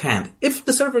build, you can't. If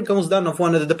the server goes down of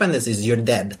one of the dependencies, you're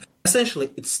dead. Essentially,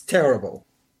 it's terrible.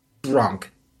 Wrong.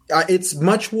 It's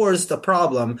much worse a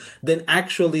problem than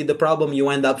actually the problem you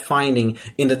end up finding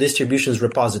in the distributions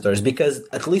repositories, because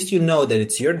at least you know that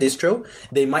it's your distro.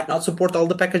 They might not support all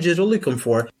the packages you're looking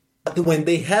for. But when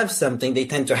they have something, they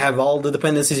tend to have all the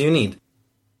dependencies you need.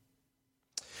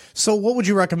 So, what would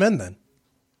you recommend then?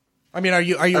 I mean, are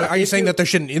you saying that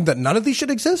that none of these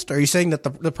should exist? Or are you saying that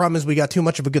the problem is we got too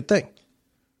much of a good thing?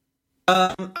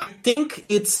 I think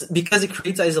it's because it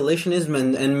creates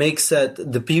isolationism and makes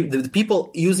the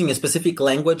people using a specific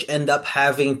language end up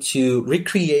having to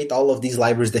recreate all of these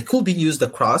libraries that could be used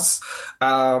across,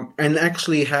 and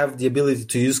actually have the ability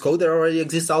to use code that already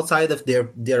exists outside of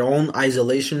their own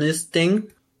isolationist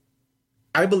thing.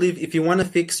 I believe if you want to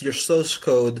fix your source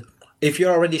code, if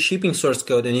you're already shipping source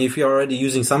code and if you're already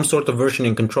using some sort of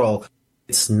versioning control,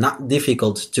 it's not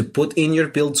difficult to put in your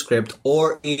build script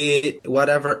or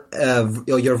whatever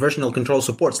your versional control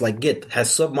supports, like Git has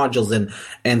submodules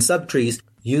and subtrees.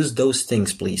 Use those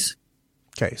things, please.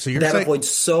 Okay, so that avoids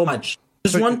so much.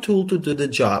 There's one tool to do the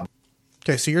job.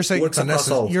 Okay, so you're saying it's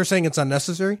unnecessary. You're saying it's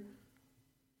unnecessary?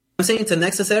 I'm saying it's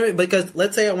unnecessary because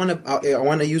let's say I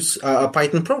want to use a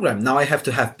Python program. Now I have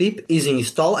to have pip, easy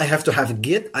install. I have to have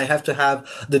Git. I have to have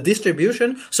the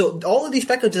distribution. So all of these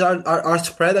packages are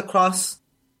spread across,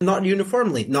 not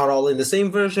uniformly, not all in the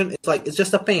same version. It's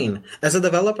just a pain. As a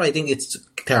developer, I think it's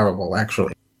terrible,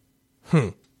 actually.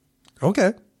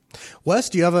 Okay. Wes,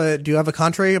 do you have a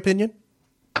contrary opinion?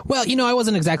 Well, I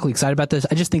wasn't exactly excited about this.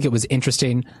 I just think it was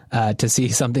interesting to see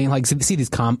something like see these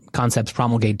concepts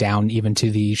promulgate down even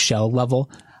to the shell level.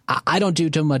 I don't do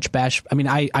too much bash. I mean,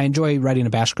 I enjoy writing a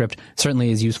bash script.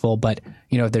 Certainly is useful, but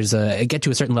if there's get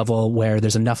to a certain level where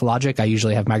there's enough logic, I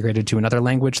usually have migrated to another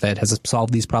language that has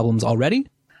solved these problems already.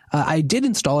 I did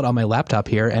install it on my laptop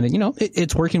here, and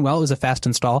it's working well. It was a fast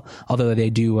install, although they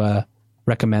do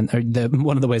recommend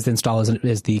one of the ways to install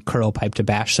is the curl pipe to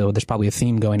bash. So there's probably a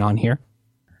theme going on here.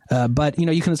 But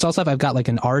you can install stuff. I've got like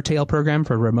an RTail program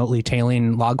for remotely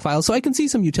tailing log files, so I can see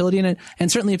some utility in it.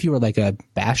 And certainly if you were like a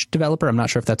bash developer, I'm not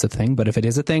sure if that's a thing, but if it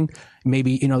is a thing,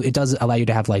 maybe, it does allow you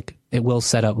to have it will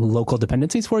set up local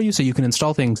dependencies for you, so you can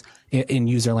install things in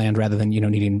user land rather than,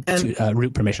 needing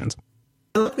root permissions.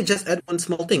 Let me just add one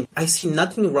small thing. I see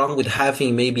nothing wrong with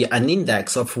having maybe an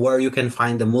index of where you can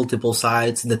find the multiple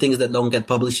sites, the things that don't get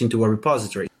published into a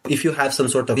repository. If you have some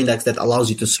sort of index that allows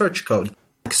you to search code,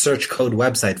 like search code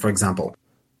website, for example,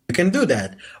 you can do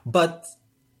that. But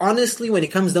honestly, when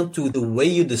it comes down to the way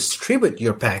you distribute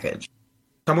your package,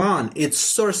 come on, it's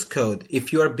source code.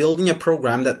 If you are building a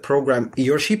program,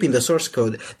 you're shipping the source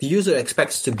code, the user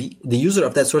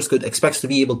of that source code expects to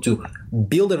be able to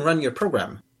build and run your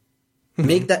program.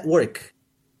 Make that work.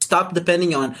 Stop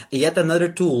depending on yet another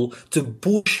tool to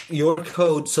push your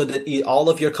code so that all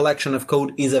of your collection of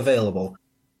code is available.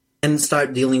 And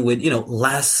start dealing with,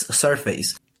 less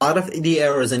surface. A lot of the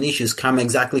errors and issues come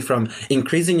exactly from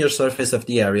increasing your surface of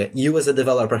the area. You as a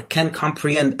developer can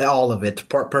comprehend all of it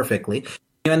perfectly.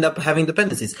 You end up having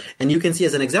dependencies. And you can see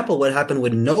as an example what happened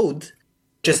with Node.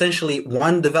 Essentially,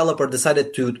 one developer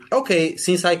decided to, okay,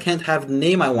 since I can't have the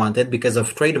name I wanted because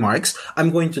of trademarks,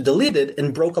 I'm going to delete it,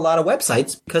 and broke a lot of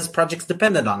websites because projects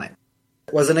depended on it.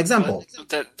 Was an example.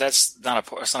 That's not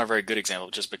a very good example,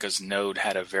 just because Node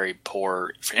had a very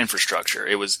poor infrastructure.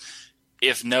 It was,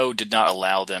 if Node did not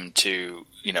allow them to,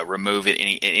 remove it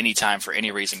any time for any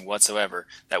reason whatsoever,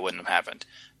 that wouldn't have happened.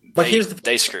 But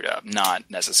they screwed up, not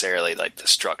necessarily like the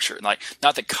structure,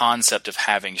 not the concept of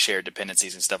having shared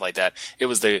dependencies and stuff like that. It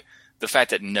was the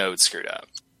fact that Node screwed up,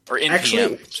 or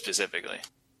NPM specifically.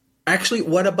 Actually,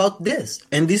 what about this?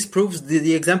 And this proves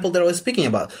the example that I was speaking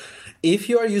about. If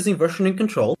you are using versioning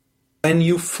control and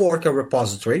you fork a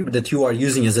repository that you are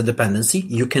using as a dependency,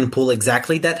 you can pull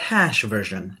exactly that hash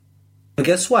version. And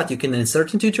guess what? You can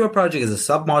insert it into your project as a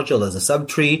submodule, as a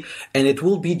subtree, and it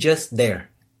will be just there.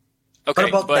 Okay, what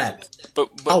about that? But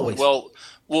always.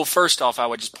 Well, first off, I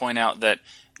would just point out that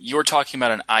you're talking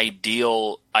about an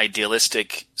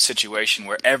idealistic situation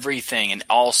where everything and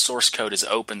all source code is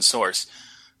open source.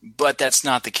 But that's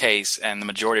not the case, and the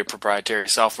majority of proprietary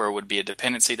software would be a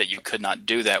dependency that you could not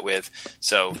do that with.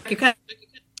 So you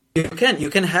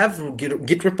can have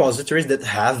Git repositories that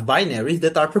have binaries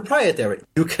that are proprietary.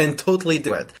 You can totally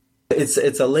do it.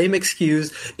 It's a lame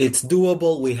excuse. It's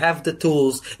doable. We have the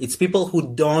tools. It's people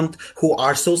who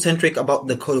are so centric about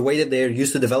the code, the way that they're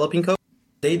used to developing code.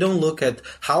 They don't look at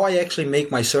how I actually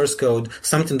make my source code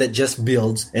something that just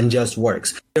builds and just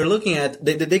works. They're looking at,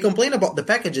 they complain about the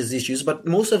packages issues, but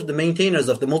most of the maintainers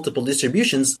of the multiple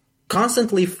distributions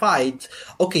constantly fight,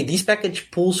 okay, this package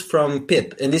pulls from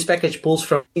pip, and this package pulls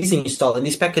from easy install, and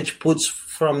this package pulls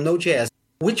from Node.js.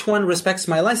 Which one respects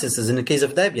my licenses in the case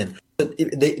of Debian?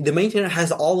 The maintainer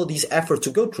has all of these effort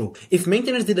to go through. If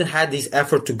maintainers didn't have this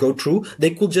effort to go through,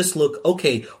 they could just look,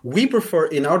 okay, we prefer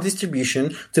in our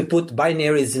distribution to put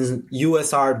binaries in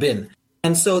USR bin.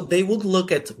 And so they would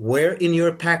look at where in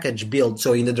your package build,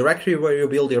 so in the directory where you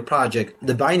build your project,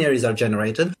 the binaries are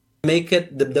generated, make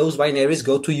it those binaries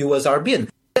go to USR bin.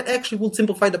 That actually would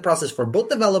simplify the process for both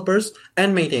developers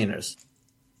and maintainers.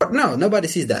 But no, nobody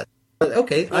sees that. But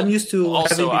okay, I'm used to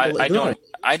also, having people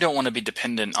I don't want to be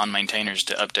dependent on maintainers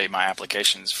to update my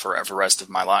applications for the rest of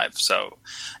my life. So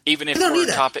even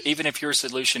if your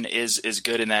solution is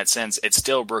good in that sense, it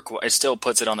still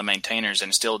puts it on the maintainers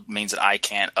and still means that I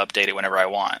can't update it whenever I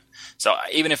want. So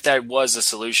even if that was a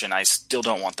solution, I still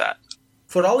don't want that.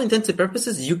 For all intents and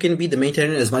purposes, you can be the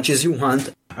maintainer as much as you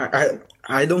want.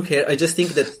 I don't care. I just think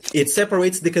that it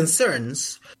separates the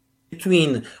concerns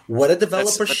between what a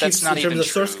developer ships in terms of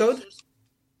source code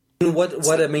and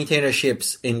what a maintainer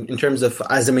ships in terms of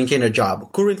as a maintainer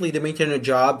job. Currently, the maintainer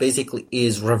job basically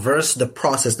is reverse the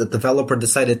process that the developer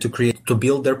decided to create to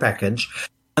build their package,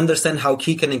 understand how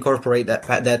he can incorporate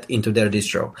that into their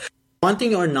distro.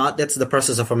 Wanting or not, that's the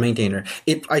process of a maintainer.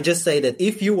 I just say that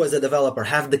if you as a developer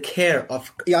have the care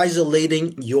of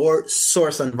isolating your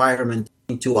source environment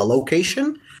into a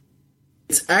location,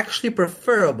 it's actually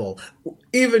preferable.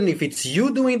 Even if it's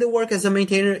you doing the work as a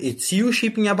maintainer, it's you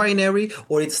shipping a binary,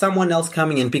 or it's someone else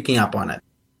coming and picking up on it.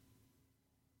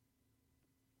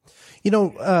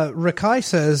 Rakai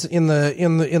says in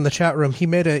the chat room, he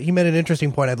made an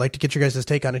interesting point. I'd like to get your guys'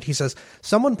 take on it. He says,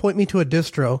 someone point me to a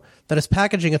distro that is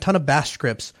packaging a ton of bash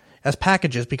scripts as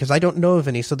packages because I don't know of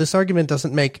any. So this argument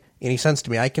doesn't make any sense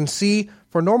to me. I can see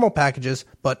for normal packages,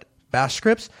 but bash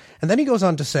scripts. And then he goes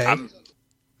on to say,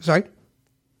 sorry.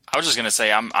 I was just going to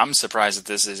say, I'm surprised that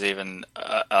this is even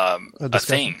a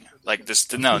thing. Like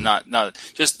this, no,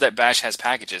 just that Bash has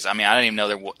packages. I mean, I didn't even know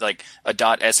there like a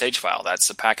 .sh file. That's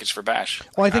a package for Bash.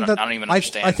 Well, I don't even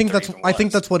understand. I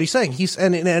think that's what he's saying. He's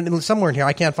and somewhere in here,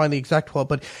 I can't find the exact quote,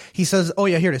 but he says, "Oh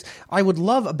yeah, here it is. I would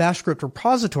love a Bash script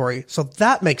repository, so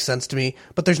that makes sense to me.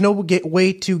 But there's no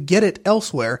way to get it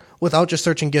elsewhere without just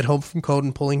searching GitHub from code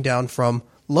and pulling down from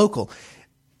local."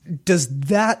 Does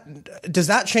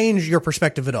that change your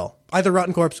perspective at all? Either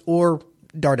Rotten Corpse or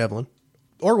Daredevil?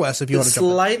 Or Wes, if you want to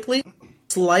jump in.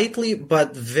 Slightly,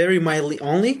 but very mildly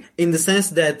only, in the sense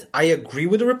that I agree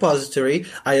with the repository.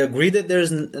 I agree that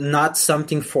there's not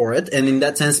something for it, and in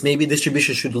that sense, maybe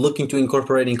distribution should look into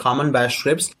incorporating common Bash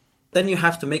scripts. Then you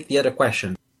have to make the other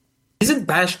question. Isn't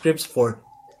Bash scripts for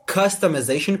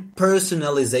customization,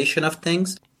 personalization of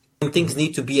things? When things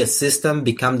need to be a system,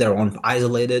 become their own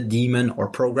isolated daemon or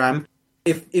program.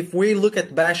 If we look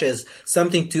at Bash as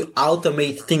something to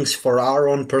automate things for our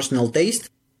own personal taste,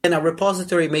 then a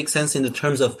repository makes sense in the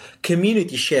terms of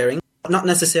community sharing, not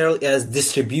necessarily as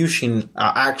distribution,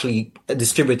 actually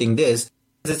distributing this,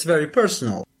 because it's very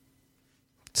personal.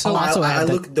 So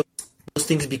those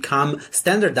things become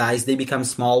standardized, they become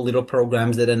small little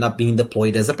programs that end up being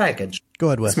deployed as a package. Go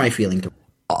ahead, Wes. That's my feeling.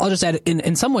 I'll just add,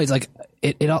 in some ways, like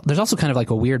there's also kind of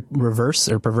like a weird reverse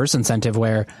or perverse incentive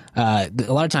where a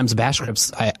lot of times Bash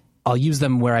scripts, I'll use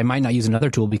them where I might not use another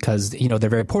tool because they're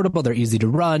very portable, they're easy to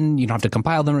run, you don't have to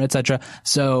compile them, etc.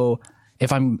 So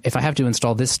if I have to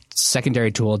install this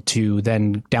secondary tool to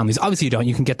then down these, obviously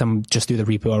you can get them just through the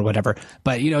repo or whatever.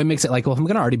 But it makes it like, well, if I'm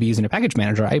going to already be using a package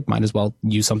manager, I might as well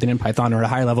use something in Python or a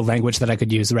higher level language that I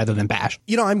could use rather than Bash.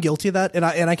 I'm guilty of that, and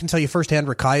I can tell you firsthand,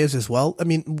 Rakai is as well. I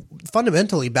mean,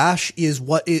 fundamentally, Bash is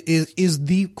what is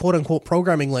the quote unquote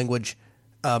programming language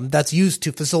that's used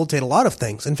to facilitate a lot of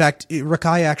things. In fact,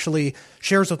 Rakai actually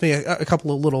shares with me a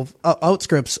couple of little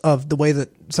outscripts of the way that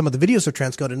some of the videos are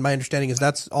transcoded. And my understanding is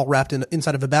that's all wrapped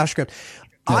inside of a Bash script.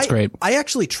 That's great. I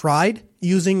actually tried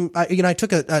using, I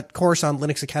took a course on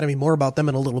Linux Academy, more about them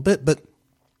in a little bit, but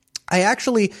I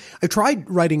tried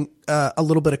writing a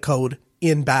little bit of code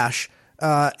in Bash.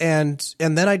 And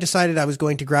then I decided I was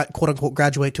going to quote unquote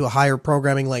graduate to a higher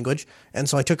programming language. And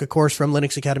so I took a course from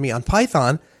Linux Academy on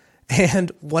Python.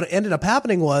 And what ended up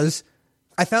happening was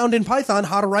I found in Python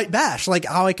how to write Bash, like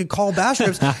how I could call Bash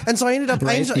scripts. And so I ended up,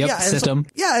 system.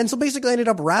 And so basically I ended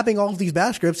up wrapping all of these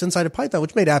Bash scripts inside of Python,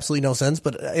 which made absolutely no sense,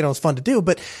 but it's fun to do.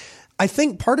 But I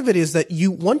think part of it is that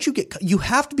you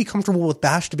have to be comfortable with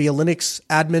Bash to be a Linux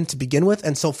admin to begin with.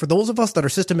 And so for those of us that are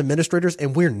system administrators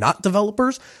and we're not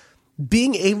developers,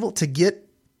 being able to get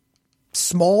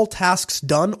small tasks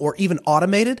done or even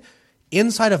automated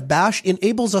inside of Bash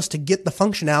enables us to get the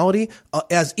functionality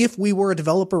as if we were a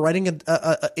developer writing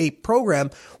a program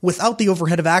without the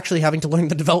overhead of actually having to learn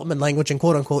the development language and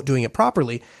quote unquote doing it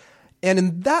properly. And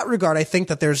in that regard, I think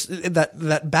that there's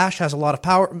that Bash has a lot of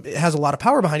power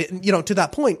behind it. And, to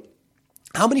that point,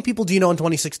 how many people do you know in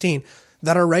 2016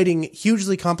 that are writing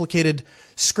hugely complicated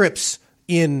scripts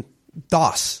in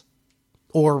DOS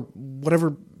or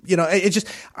whatever? It just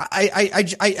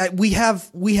I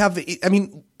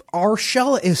mean. Our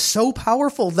shell is so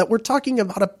powerful that we're talking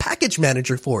about a package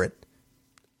manager for it.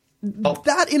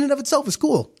 That in and of itself is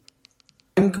cool.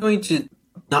 I'm going to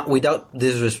not without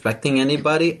disrespecting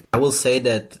anybody, I will say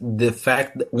that the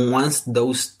fact that once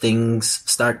those things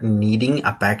start needing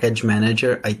a package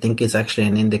manager, I think is actually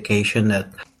an indication that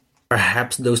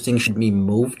perhaps those things should be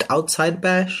moved outside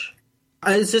Bash.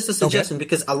 It's just a suggestion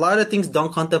because a lot of things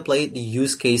don't contemplate the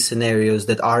use case scenarios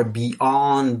that are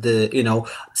beyond the,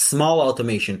 small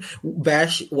automation.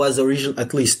 Bash was originally,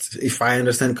 at least if I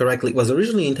understand correctly, was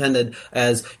originally intended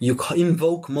as you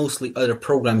invoke mostly other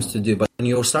programs to do. But when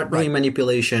you start doing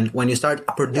manipulation, when you start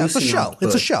producing it's a shell. output,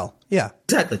 it's a shell. Yeah.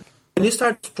 Exactly. When you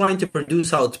start trying to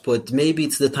produce output, maybe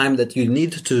it's the time that you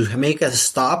need to make a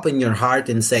stop in your heart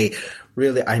and say,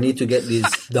 really, I need to get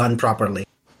this done properly.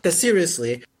 Because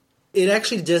seriously, it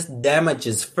actually just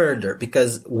damages further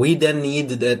because we then need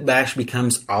that Bash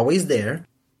becomes always there,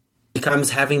 becomes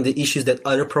having the issues that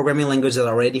other programming languages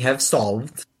already have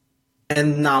solved,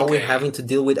 and now we're having to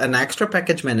deal with an extra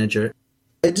package manager.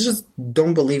 I just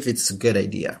don't believe it's a good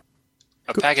idea.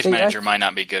 A package manager might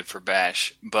not be good for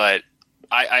Bash, but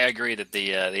I agree that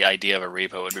the idea of a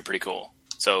repo would be pretty cool.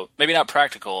 So maybe not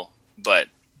practical, but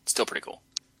still pretty cool.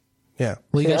 Yeah.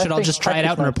 Well, you guys should all just try it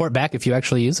out and report back if you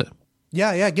actually use it.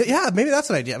 Yeah. Maybe that's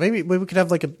an idea. Maybe we could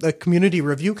have like a community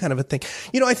review kind of a thing.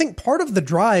 I think part of the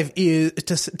drive is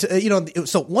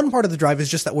so one part of the drive is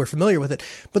just that we're familiar with it.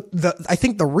 But I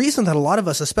think the reason that a lot of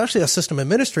us, especially as system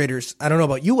administrators, I don't know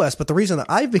about US, but the reason that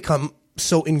I've become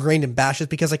so ingrained in Bash is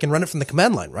because I can run it from the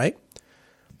command line, right?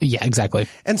 Yeah, exactly.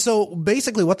 And so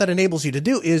basically what that enables you to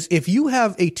do is if you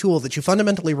have a tool that you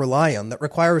fundamentally rely on that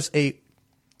requires a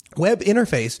web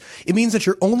interface, it means that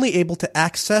you're only able to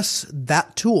access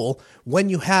that tool when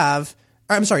you have,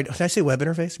 I'm sorry, did I say web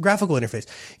interface? Graphical interface.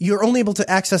 You're only able to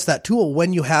access that tool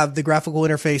when you have the graphical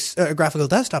interface, graphical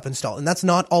desktop installed. And that's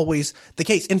not always the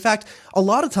case. In fact, a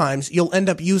lot of times you'll end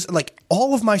up using like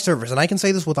all of my servers. And I can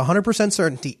say this with 100%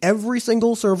 certainty. Every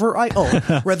single server I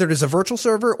own, whether it is a virtual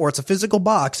server or it's a physical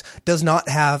box, does not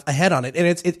have a head on it. And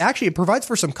it provides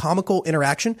for some comical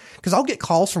interaction because I'll get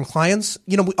calls from clients.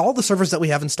 All the servers that we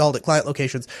have installed at client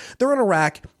locations, they're on a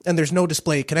rack and there's no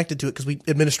display connected to it because we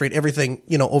administrate everything,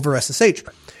 over SSH.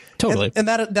 Totally. And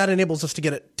that enables us to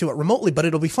get it to it remotely. But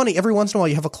it'll be funny. Every once in a while,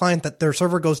 you have a client that their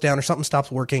server goes down or something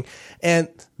stops working and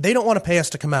they don't want to pay us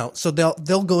to come out. So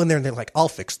they'll go in there and they're like, I'll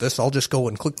fix this. I'll just go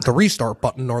and click the restart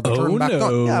button or the turn back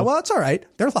on. Yeah, well, it's all right.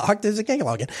 They're locked. They can't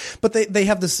log in. But they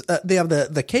have this, they have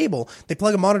the cable. They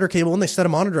plug a monitor cable and they set a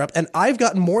monitor up. And I've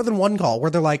gotten more than one call where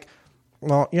they're like,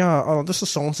 well, yeah, this is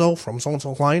so-and-so from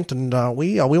so-and-so client, and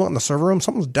we went in the server room.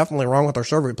 Something's definitely wrong with our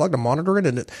server. We plugged a monitor in,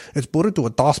 and it's booted to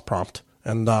a DOS prompt,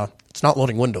 and it's not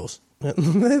loading Windows.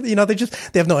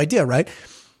 They have no idea, right?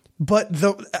 But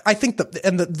I think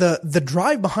the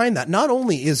drive behind that, not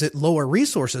only is it lower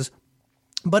resources,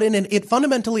 but it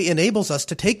fundamentally enables us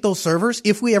to take those servers,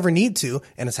 if we ever need to,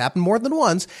 and it's happened more than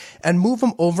once, and move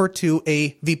them over to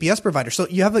a VPS provider. So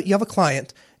you have a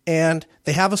client, and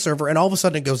they have a server, and all of a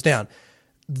sudden it goes down.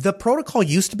 The protocol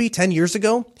used to be 10 years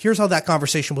ago. Here's how that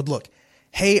conversation would look.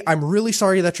 Hey, I'm really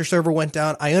sorry that your server went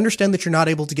down. I understand that you're not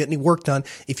able to get any work done.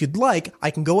 If you'd like,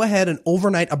 I can go ahead and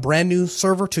overnight a brand new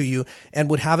server to you and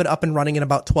would have it up and running in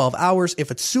about 12 hours. If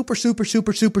it's super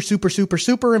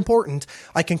important,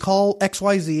 I can call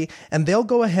XYZ and they'll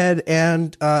go ahead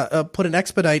and put an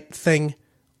expedite thing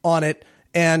on it.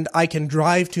 And I can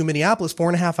drive to Minneapolis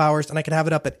 4.5 hours and I can have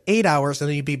it up at 8 hours and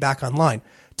then you'd be back online.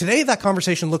 Today, that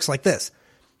conversation looks like this.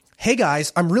 Hey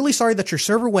guys, I'm really sorry that your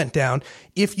server went down.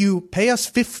 If you pay us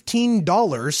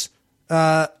 $15,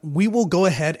 we will go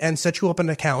ahead and set you up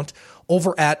an account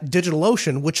over at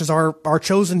DigitalOcean, which is our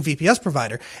chosen VPS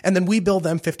provider. And then we bill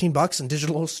them $15 and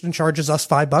DigitalOcean charges us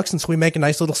 $5. And so we make a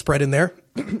nice little spread in there.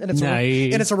 And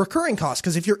it's a recurring cost.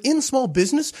 Because if you're in small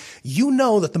business, you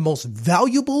know that the most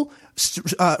valuable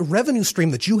revenue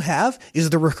stream that you have is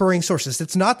the recurring sources.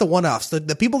 It's not the one-offs.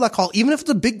 The people that call, even if it's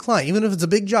a big client, even if it's a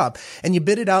big job, and you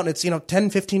bid it out and it's, $10,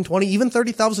 $15, $20, even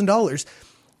 $30,000,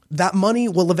 that money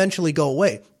will eventually go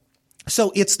away.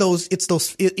 So it is those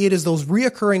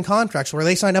reoccurring contracts where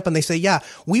they sign up and they say, yeah,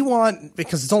 we want,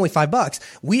 because it's only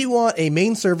 $5, we want a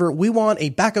main server, we want a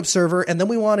backup server, and then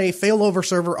we want a failover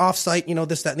server offsite,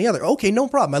 this, that, and the other. Okay, no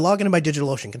problem. I log into my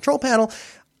DigitalOcean control panel.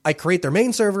 I create their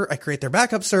main server, I create their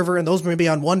backup server, and those may be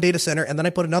on one data center, and then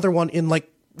I put another one in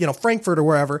Frankfurt or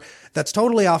wherever that's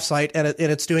totally offsite and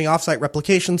it's doing offsite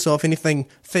replication. So if anything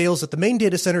fails at the main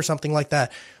data center, something like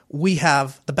that, we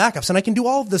have the backups. And I can do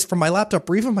all of this from my laptop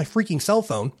or even my freaking cell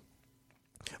phone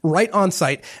right on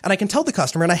site. And I can tell the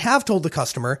customer, and I have told the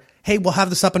customer, hey, we'll have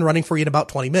this up and running for you in about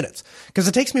 20 minutes. Because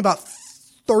it takes me about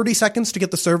 30 seconds to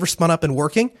get the server spun up and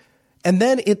working. And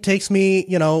then it takes me,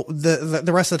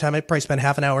 the rest of the time, I probably spend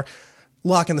half an hour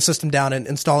locking the system down and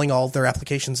installing all of their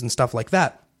applications and stuff like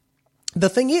that. the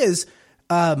thing is,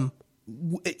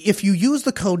 if you use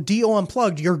the code DO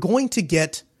Unplugged, you're going to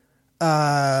get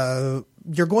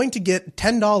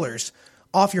 $10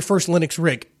 off your first Linux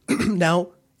rig. Now,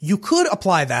 you could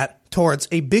apply that towards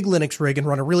a big Linux rig and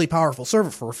run a really powerful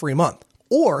server for a free month.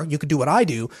 Or you could do what I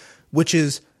do, which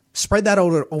is spread that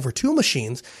over 2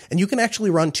 machines, and you can actually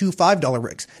run 2 $5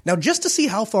 rigs. Now, just to see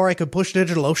how far I could push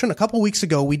DigitalOcean, a couple weeks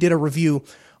ago, we did a review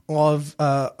of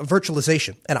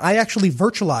virtualization, and I actually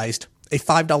virtualized a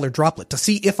 $5 droplet to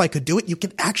see if I could do it. You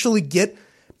can actually get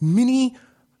mini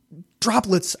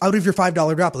droplets out of your $5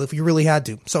 droplet if you really had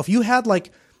to. So if you had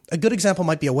like, a good example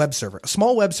might be a web server, a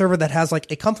small web server that has like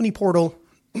a company portal,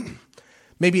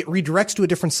 maybe it redirects to a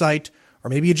different site, or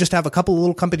maybe you just have a couple of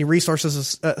little company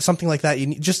resources, something like that. You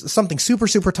need just something super,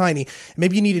 super tiny.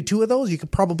 Maybe you needed 2 of those. You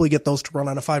could probably get those to run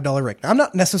on a $5 rig. Now, I'm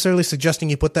not necessarily suggesting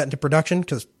you put that into production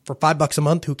because for $5 a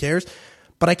month, who cares?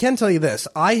 But I can tell you this.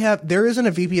 There isn't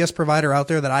a VPS provider out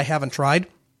there that I haven't tried.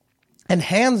 And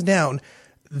hands down,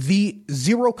 the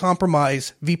zero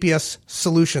compromise VPS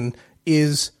solution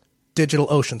is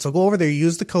DigitalOcean. So go over there,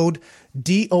 use the code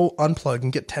DO Unplugged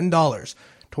and get $10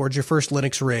 towards your first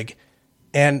Linux rig.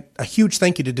 And a huge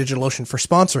thank you to DigitalOcean for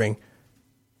sponsoring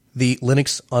the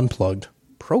Linux Unplugged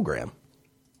program.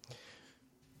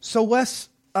 So Wes,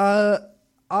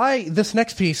 this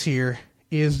next piece here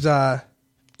is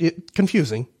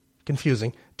confusing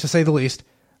to say the least.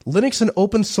 Linux and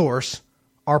open source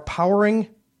are powering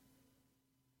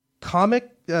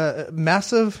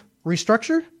massive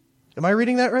restructure. Am I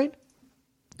reading that right?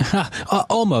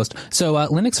 Almost. So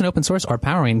Linux and open source are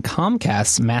powering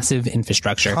Comcast's massive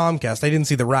infrastructure. Comcast. I didn't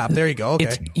see the wrap. There you go.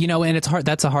 Okay. And it's hard.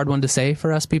 That's a hard one to say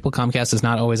for us people. Comcast is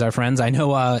not always our friends. I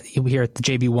know here at the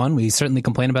JB1, we certainly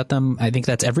complain about them. I think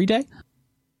that's every day.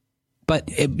 But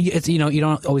it's you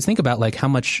don't always think about like how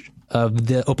much of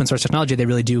the open source technology they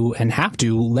really do and have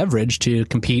to leverage to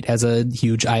compete as a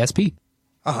huge ISP.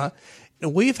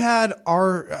 We've had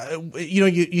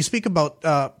you speak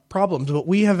about problems, but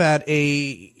we have had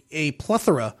a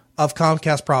plethora of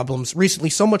Comcast problems recently,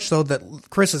 so much so that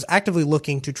Chris is actively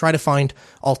looking to try to find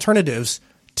alternatives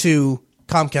to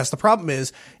Comcast. The problem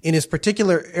is, in his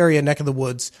particular area, neck of the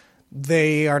woods,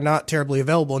 they are not terribly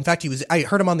available. In fact, I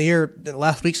heard him on the air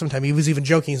last week sometime. He was even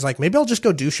joking. He's like, maybe I'll just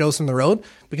go do shows from the road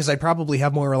because I probably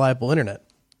have more reliable internet.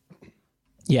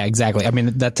 Yeah, exactly. I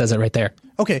mean, that says it right there.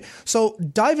 Okay, so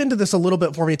dive into this a little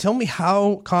bit for me. Tell me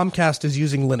how Comcast is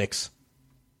using Linux.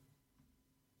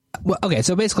 Well, okay,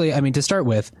 so basically, I mean, to start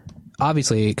with,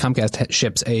 obviously, Comcast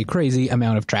ships a crazy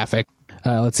amount of traffic.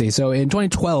 Let's see. So in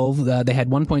 2012, they had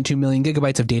 1.2 million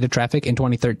gigabytes of data traffic. In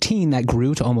 2013, that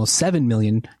grew to almost 7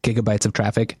 million gigabytes of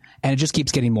traffic. And it just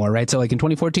keeps getting more, right? So like in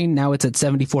 2014, now it's at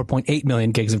 74.8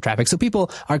 million gigs of traffic. So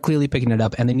people are clearly picking it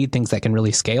up and they need things that can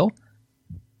really scale.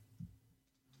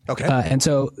 Okay.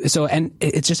 And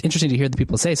it's just interesting to hear the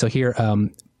people say. So here,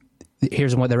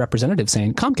 here's what their representative's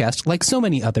saying. Comcast, like so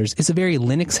many others, is a very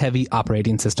Linux-heavy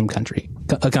operating system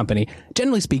company.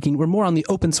 Generally speaking, we're more on the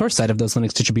open source side of those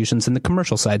Linux distributions than the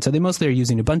commercial side, so they mostly are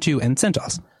using Ubuntu and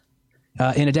CentOS.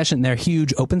 In addition, they're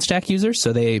huge OpenStack users,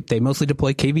 so they mostly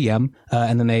deploy KVM,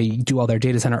 and then they do all their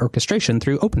data center orchestration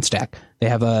through OpenStack. They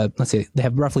have they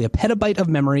have roughly a petabyte of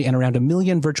memory and around 1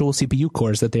 million virtual CPU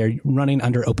cores that they are running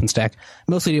under OpenStack,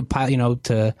 mostly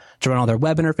to run all their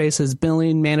web interfaces,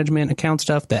 billing, management, account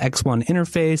stuff, the X1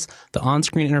 interface, the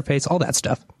on-screen interface, all that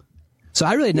stuff. So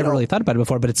I really never really thought about it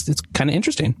before, but it's kind of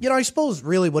interesting. I suppose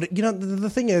really the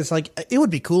thing is, like, it would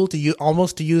be cool to use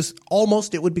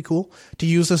it would be cool to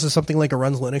use this as something like a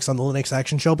Runs Linux on the Linux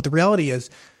Action Show. But the reality is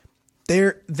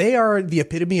they are the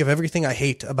epitome of everything I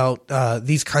hate about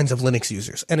these kinds of Linux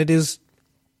users. And it is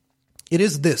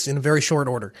this in a very short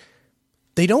order.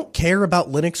 They don't care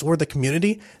about Linux or the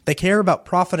community. They care about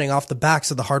profiting off the backs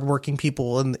of the hardworking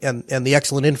people and the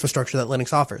excellent infrastructure that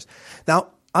Linux offers. Now,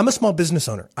 I'm a small business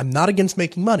owner. I'm not against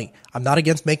making money. I'm not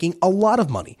against making a lot of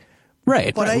money.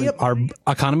 Right. But our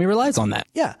economy relies on that.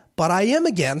 Yeah. But I am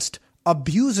against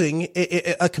abusing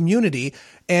a community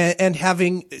and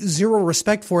having zero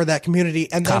respect for that community.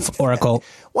 And then, Oracle.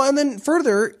 Well, and then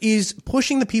further is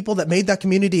pushing the people that made that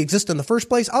community exist in the first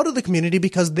place out of the community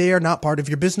because they are not part of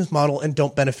your business model and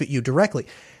don't benefit you directly.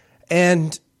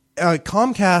 And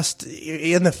Comcast,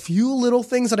 in the few little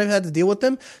things that I've had to deal with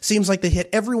them, seems like they hit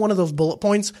every one of those bullet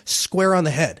points square on the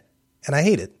head. And I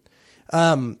hate it.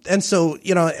 And so,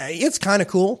 it's kind of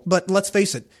cool, but let's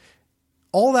face it.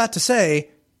 All that to say,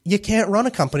 you can't run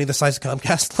a company the size of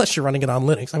Comcast unless you're running it on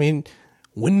Linux. I mean,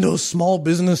 Windows Small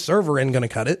Business Server ain't going to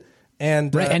cut it.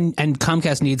 And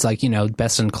Comcast needs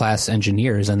best in class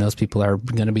engineers, and those people are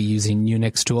going to be using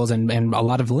Unix tools and a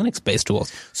lot of Linux based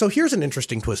tools. So here's an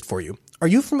interesting twist for you. Are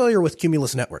you familiar with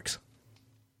Cumulus Networks?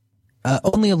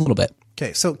 Only a little bit.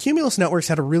 Okay, so Cumulus Networks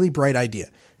had a really bright idea.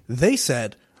 They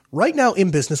said, right now in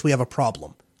business, we have a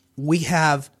problem. We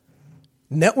have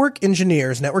network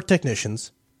engineers, network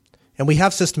technicians, and we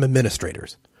have system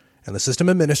administrators. And the system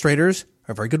administrators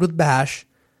are very good with Bash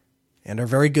and are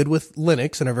very good with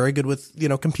Linux and are very good with,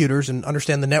 computers and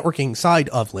understand the networking side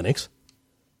of Linux.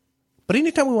 But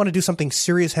anytime we want to do something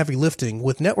serious heavy lifting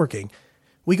with networking,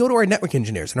 we go to our network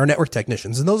engineers and our network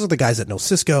technicians. And those are the guys that know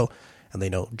Cisco and they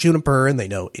know Juniper and they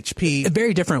know HP.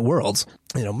 Very different worlds.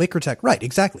 Microtech. Right,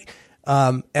 exactly.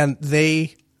 And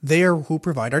they are who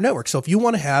provide our network. So if you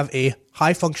want to have a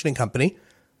high functioning company,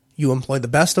 you employ the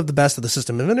best of the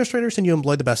system administrators and you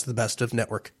employ the best of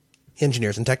network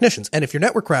engineers and technicians. And if your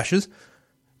network crashes,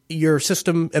 your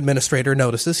system administrator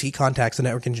notices, he contacts the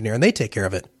network engineer and they take care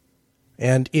of it.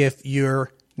 And if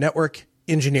your network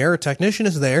engineer or technician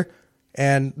is there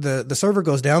and the server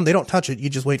goes down, they don't touch it. You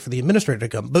just wait for the administrator to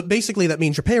come. But basically that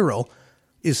means your payroll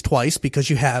is twice because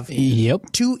you have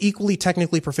two equally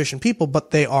technically proficient people,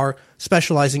 but they are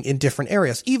specializing in different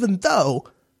areas, even though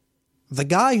the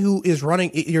guy who is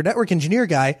running, your network engineer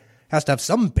guy, has to have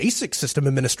some basic system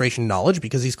administration knowledge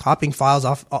because he's copying files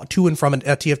off to and from a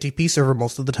TFTP server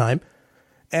most of the time.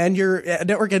 And your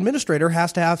network administrator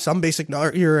has to have some basic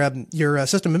knowledge, your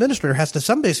system administrator has to have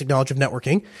some basic knowledge of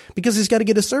networking because he's got to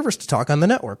get his servers to talk on the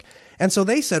network. And so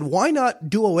they said, why not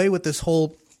do away with this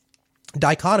whole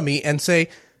dichotomy and say,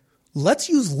 let's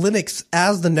use Linux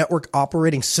as the network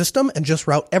operating system and just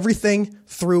route everything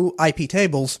through IP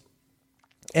tables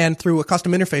and through a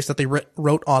custom interface that they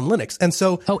wrote on Linux. And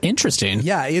so... Oh, interesting.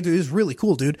 Yeah, it is really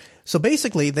cool, dude. So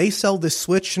basically, they sell this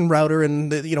switch and router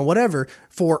and, whatever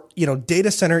for, data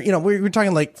center. We're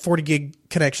talking like 40 gig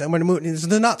connection. It's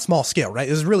not small scale, right?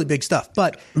 It's really big stuff.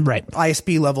 But right.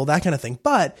 ISP level, that kind of thing.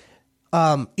 But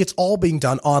it's all being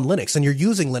done on Linux, and you're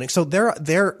using Linux. So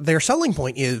their selling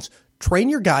point is train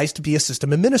your guys to be a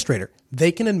system administrator.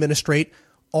 They can administrate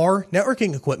our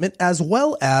networking equipment as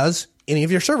well as any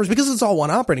of your servers because it's all one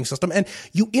operating system and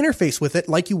you interface with it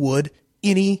like you would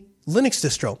any Linux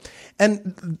distro.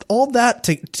 And all that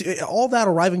all that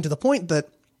arriving to the point that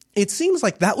it seems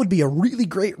like that would be a really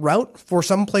great route for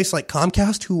some place like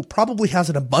Comcast, who probably has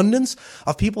an abundance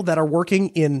of people that are working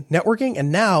in networking.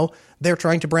 And now they're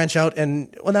trying to branch out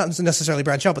and, well, not necessarily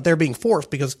branch out, but they're being forced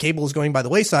because cable is going by the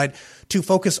wayside to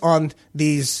focus on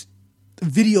these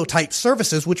video type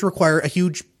services, which require a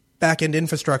huge back-end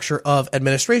infrastructure of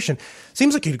administration.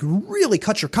 Seems like you could really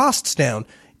cut your costs down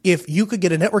if you could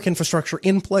get a network infrastructure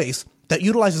in place that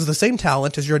utilizes the same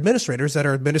talent as your administrators that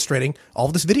are administrating all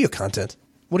of this video content.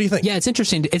 What do you think? Yeah, it's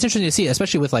interesting. It's interesting to see,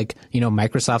 especially with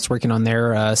Microsoft's working on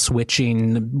their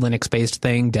switching Linux-based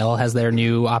thing. Dell has their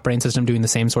new operating system doing the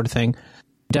same sort of thing.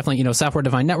 Definitely,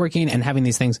 software-defined networking and having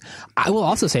these things. I will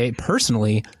also say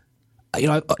personally,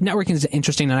 networking is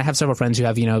interesting, and I have several friends who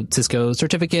have, Cisco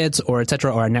certificates or et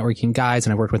cetera, or are networking guys,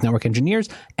 and I've worked with network engineers,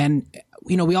 and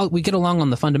we get along on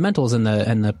the fundamentals and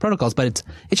the protocols, but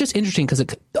it's just interesting because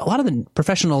a lot of the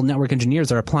professional network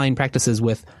engineers are applying practices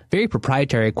with very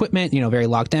proprietary equipment, very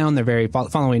locked down. They're very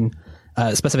following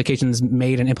specifications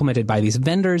made and implemented by these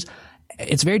vendors.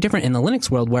 It's very different in the Linux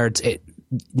world where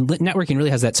networking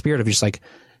really has that spirit of just like,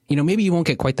 maybe you won't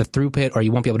get quite the throughput or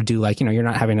you won't be able to do you're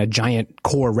not having a giant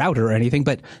core router or anything,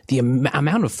 but the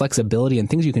amount of flexibility and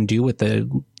things you can do with the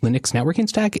Linux networking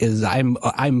stack is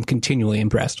I'm continually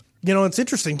impressed. It's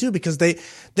interesting too because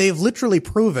they've literally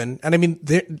proven, and I mean,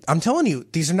 I'm telling you,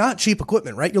 these are not cheap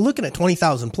equipment, right? You're looking at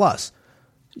 20,000 plus.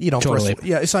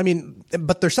 Totally. So I mean,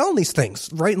 but they're selling these things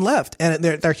right and left, and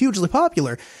they're hugely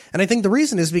popular. And I think the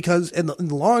reason is because in the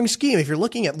long scheme, if you're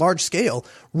looking at large scale,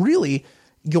 really,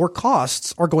 your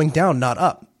costs are going down, not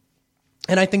up.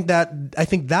 And I think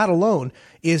that alone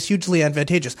is hugely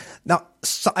advantageous. Now,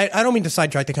 so I don't mean to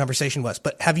sidetrack the conversation, Wes,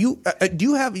 but do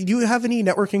you have any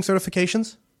networking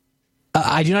certifications?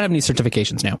 I do not have any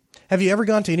certifications now. Have you ever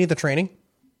gone to any of the training?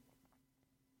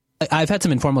 I've had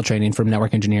some informal training from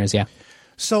network engineers, yeah.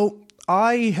 So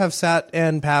I have sat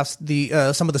and passed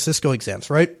the some of the Cisco exams,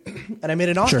 right? And I made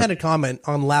an offhanded comment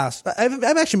on I've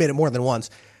actually made it more than once,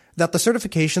 that the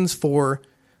certifications for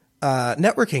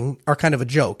networking are kind of a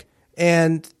joke.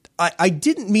 And I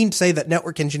didn't mean to say that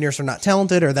network engineers are not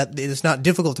talented or that it's not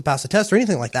difficult to pass a test or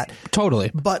anything like that.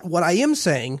 Totally. But what I am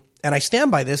saying, and I stand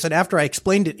by this, and after I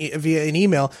explained it via an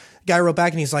email, the guy wrote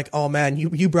back and he's like, oh man,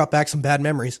 you brought back some bad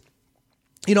memories.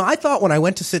 I thought when I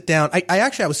went to sit down,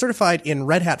 I was certified in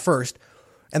Red Hat first,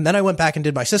 And then I went back and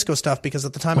did my Cisco stuff because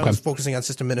at the time I was focusing on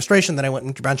system administration. Then I went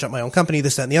and branched out my own company,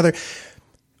 this, that, and the other.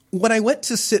 When I went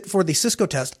to sit for the Cisco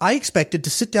test, I expected to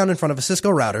sit down in front of a Cisco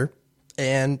router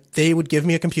and they would give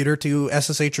me a computer to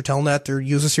SSH or Telnet or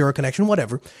use a serial connection,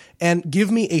 whatever, and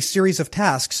give me a series of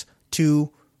tasks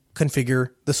to configure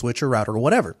the switch or router or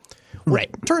whatever. Right.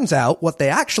 Well, turns out what they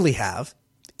actually have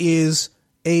is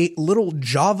a little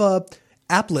Java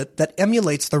applet that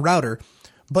emulates the router,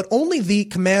 but only the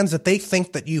commands that they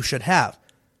think that you should have.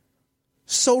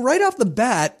 So right off the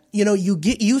bat, you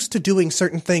get used to doing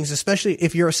certain things, especially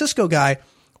if you're a Cisco guy.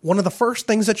 One of the first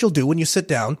things that you'll do when you sit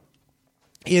down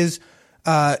is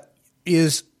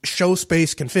show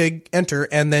space config enter,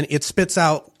 and then it spits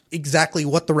out exactly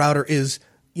what the router is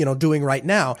doing right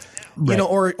now, right.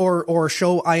 Or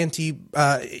show INT,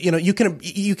 you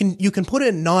can put it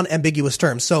in non-ambiguous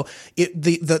terms. So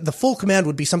the full command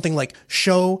would be something like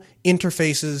show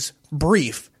interfaces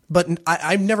brief, but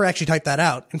I've never actually typed that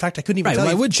out. In fact, I couldn't even tell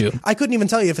you. Why would you? I couldn't even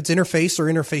tell you if it's interface or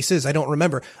interfaces. I don't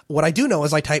remember. What I do know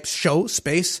is I type show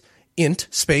space int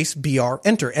space br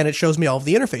enter, and it shows me all of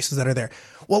the interfaces that are there.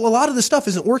 Well, a lot of the stuff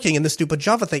isn't working in this stupid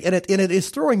Java thing, and it is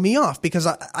throwing me off because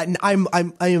I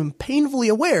am painfully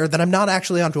aware that I'm not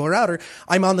actually onto a router.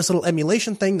 I'm on this little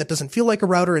emulation thing that doesn't feel like a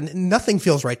router, and nothing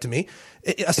feels right to me.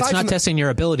 It's not testing your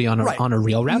ability on a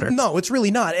real router. No, it's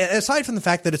really not. Aside from the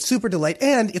fact that it's super delayed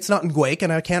and it's not in Guake,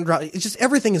 and I can't draw. It's just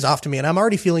everything is off to me, and I'm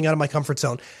already feeling out of my comfort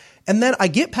zone. And then I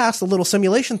get past the little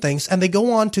simulation things, and they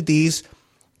go on to these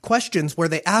questions where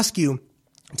they ask you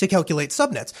to calculate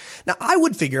subnets. Now, I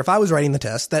would figure if I was writing the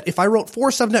test that if I wrote 4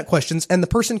 subnet questions and the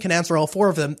person can answer all 4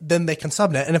 of them, then they can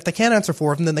subnet. And if they can't answer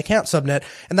 4 of them, then they can't subnet.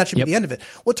 And that should be the end of it.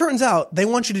 Well, it turns out they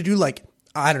want you to do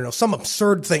some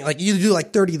absurd thing. Like you do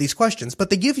 30 of these questions,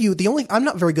 but they give you I'm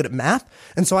not very good at math.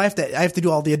 And so I have to do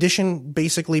all the addition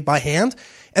basically by hand.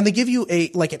 And they give you an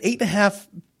 8.5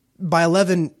 by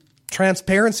 11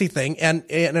 transparency thing and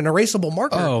an erasable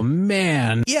marker. Oh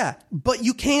man. Yeah, but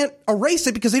you can't erase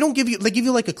it because they give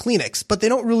you like a Kleenex, but they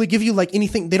don't really give you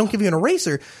anything. They don't give you an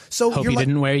eraser. So hope you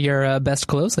didn't wear your best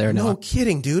clothes there. No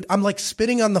kidding, dude. I'm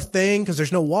spitting on the thing because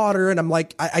there's no water, and I'm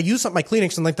I use up my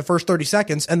Kleenex in the first 30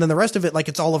 seconds, and then the rest of it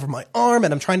it's all over my arm,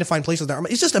 and I'm trying to find places there.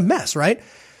 It's just a mess, right?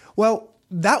 Well,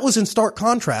 that was in stark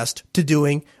contrast to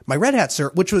doing my Red Hat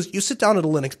cert, which was you sit down at a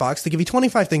Linux box, they give you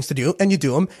 25 things to do, and you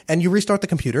do them, and you restart the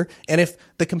computer. And if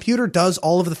the computer does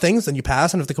all of the things, then you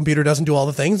pass. And if the computer doesn't do all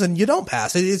the things, then you don't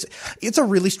pass. It's a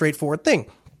really straightforward thing.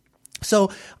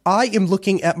 So I am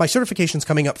looking at my certifications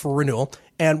coming up for renewal.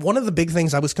 And one of the big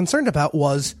things I was concerned about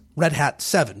was Red Hat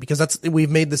 7, because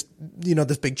we've made this,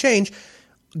 this big change.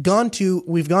 We've gone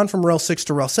from RHEL 6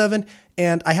 to RHEL 7,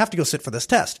 and I have to go sit for this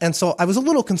test. And so I was a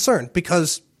little concerned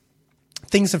because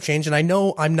things have changed, and I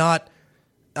know I'm not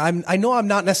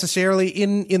necessarily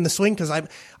in the swing because I'm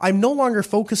no longer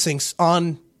focusing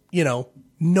on,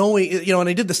 knowing, when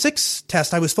I did the 6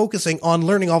 test, I was focusing on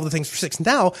learning all the things for 6.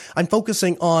 Now I'm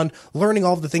focusing on learning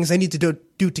all the things I need to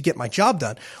do to get my job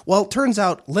done. Well, it turns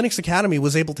out Linux Academy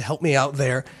was able to help me out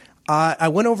there. I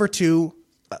went over to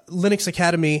Linux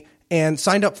Academy and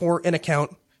signed up for an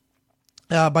account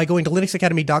by going to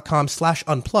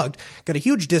linuxacademy.com/unplugged, got a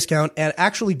huge discount, and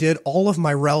actually did all of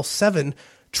my RHEL 7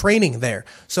 training there.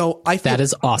 So that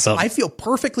is awesome. I feel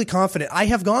perfectly confident. I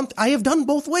have done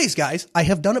both ways, guys. I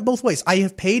have done it both ways. I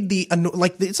have paid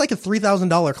it's like a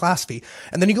 $3,000 class fee,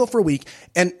 and then you go for a week,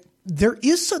 and there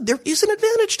is an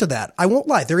advantage to that. I won't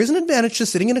lie. There is an advantage to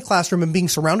sitting in a classroom and being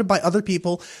surrounded by other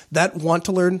people that want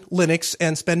to learn Linux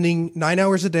and spending 9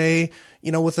 hours a day,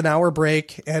 with an hour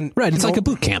break. And right, it's like a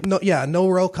boot camp. No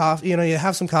real coffee. You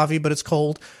have some coffee, but it's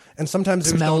cold. And sometimes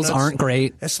smells aren't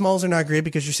great. Smells are not great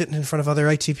because you're sitting in front of other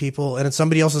IT people, and it's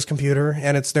somebody else's computer,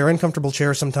 and it's their uncomfortable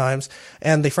chair sometimes,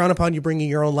 and they frown upon you bringing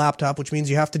your own laptop, which means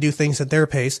you have to do things at their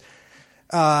pace.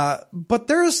 But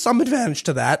there is some advantage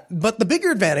to that. But the bigger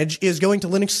advantage is going to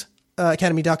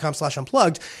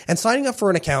linuxacademy.com/unplugged and signing up for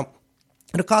an account.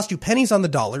 It'll cost you pennies on the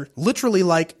dollar, literally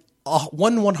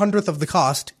 1/100th of the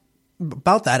cost,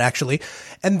 about that actually.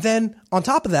 And then on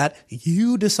top of that,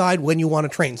 you decide when you want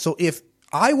to train. So if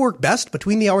I work best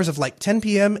between the hours of 10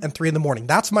 p.m. and 3 in the morning.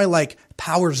 That's my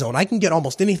power zone. I can get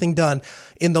almost anything done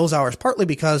in those hours, partly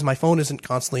because my phone isn't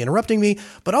constantly interrupting me,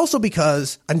 but also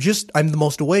because I'm the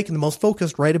most awake and the most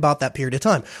focused right about that period of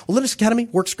time. Well, Linux Academy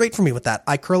works great for me with that.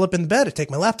 I curl up in bed, I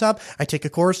take my laptop, I take a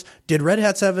course, did Red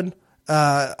Hat 7,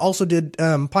 also did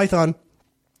Python.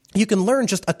 You can learn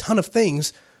just a ton of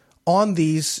things on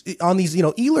these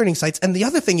e-learning sites. And the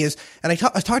other thing is, and I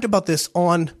talked about this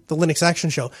on the Linux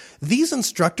Action Show, these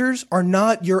instructors are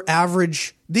not your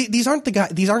average. These aren't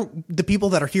the people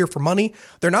that are here for money.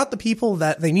 They're not the people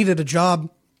that they needed a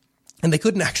job and they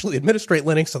couldn't actually administrate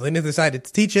Linux, so they decided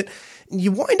to teach it. And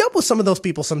you wind up with some of those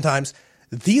people sometimes.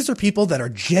 These are people that are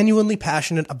genuinely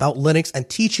passionate about Linux and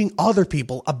teaching other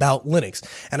people about Linux.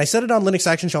 And I said it on Linux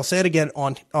Action Show, I'll say it again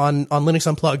on Linux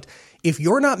Unplugged. If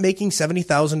you're not making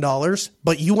 $70,000,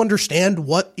 but you understand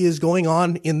what is going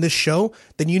on in this show,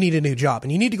 then you need a new job.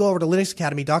 And you need to go over to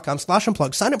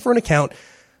linuxacademy.com/unplug, sign up for an account,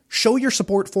 show your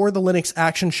support for the Linux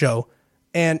Action Show,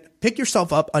 and pick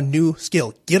yourself up a new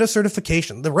skill. Get a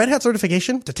certification. The Red Hat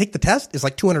certification to take the test is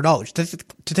like $200.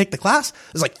 To take the class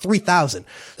is like $3,000.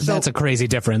 So that's a crazy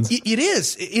difference. It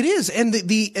is. It is. And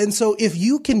and so if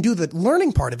you can do the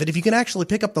learning part of it, if you can actually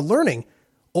pick up the learning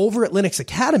over at Linux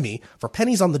Academy for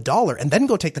pennies on the dollar and then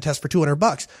go take the test for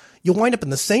 $200, you'll wind up in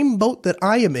the same boat that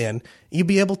I am in. You'll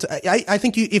be able to, I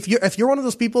think if you're one of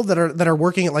those people that are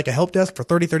working at like a help desk for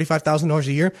 $35,000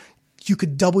 a year, you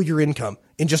could double your income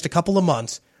in just a couple of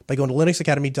months by going to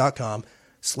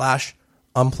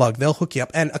linuxacademy.com/unplug. They'll hook you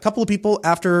up. And a couple of people,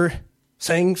 after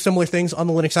saying similar things on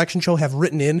the Linux Action Show, have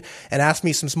written in and asked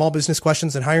me some small business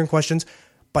questions and hiring questions.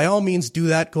 By all means, do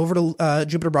that. Go over to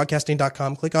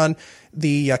jupiterbroadcasting.com, click on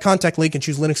the contact link and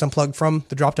choose Linux Unplugged from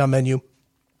the drop-down menu.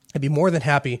 I'd be more than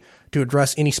happy to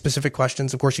address any specific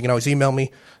questions. Of course, you can always email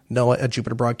me,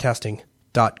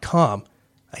 noah@jupiterbroadcasting.com.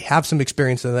 I have some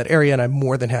experience in that area, and I'm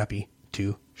more than happy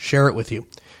to share it with you.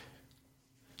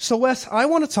 So, Wes, I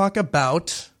want to talk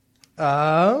about,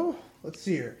 let's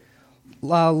see here,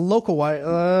 local.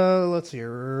 Let's see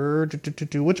here.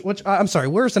 Which? I'm sorry.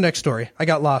 Where's the next story? I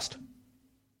got lost.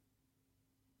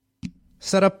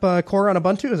 Set up core on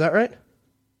Ubuntu. Is that right?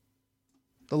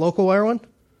 The LocalWire one.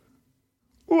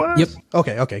 What? Yep.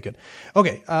 Okay. Good.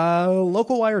 Okay.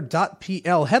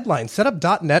 LocalWire.pl headline: Set up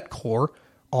 .NET Core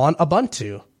on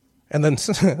Ubuntu. And then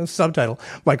subtitle,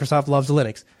 Microsoft loves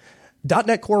Linux.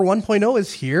 .NET Core 1.0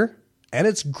 is here, and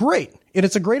it's great. And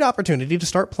it's a great opportunity to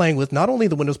start playing with not only on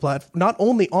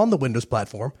the Windows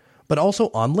platform, but also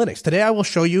on Linux. Today I will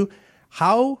show you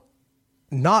how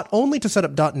not only to set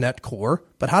up .NET Core,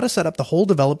 but how to set up the whole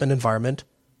development environment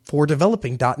for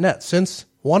developing .NET. Since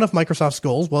one of Microsoft's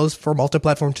goals was for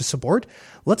multi-platform to support,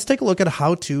 let's take a look at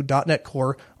how to .NET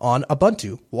Core on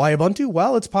Ubuntu. Why Ubuntu?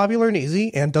 Well, it's popular and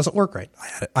easy and doesn't work right.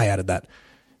 I added that.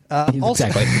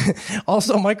 Exactly.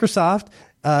 Also, Microsoft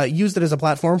used it as a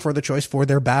platform for the choice for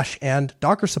their Bash and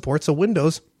Docker support. So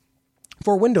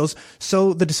for Windows,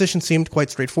 so the decision seemed quite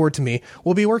straightforward to me.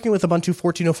 We'll be working with Ubuntu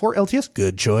 14.04 LTS,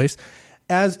 good choice,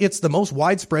 as it's the most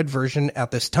widespread version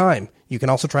at this time. You can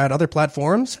also try out other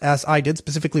platforms, as I did,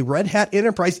 specifically Red Hat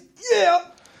Enterprise,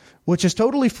 which is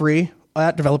totally free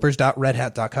at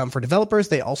developers.redhat.com. For developers,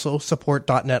 they also support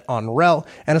 .NET on RHEL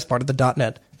and as part of the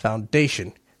 .NET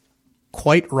Foundation.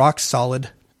 Quite rock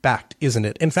solid backed, isn't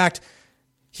it? In fact,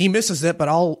 he misses it, but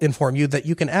I'll inform you that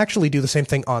you can actually do the same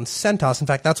thing on CentOS. In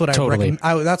fact, that's what I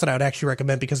would actually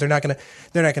recommend, because they're not going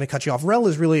to cut you off. RHEL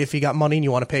is really if you got money and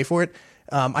you want to pay for it.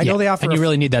 I know they offer, and you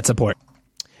really need that support.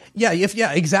 Yeah,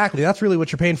 exactly. That's really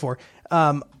what you're paying for.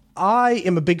 I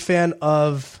am a big fan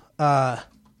of. I'm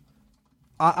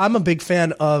a big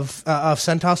fan of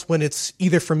CentOS when it's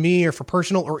either for me or for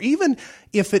personal, or even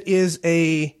if it is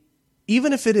a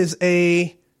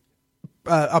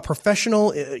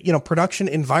professional, production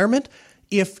environment.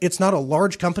 If it's not a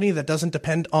large company that doesn't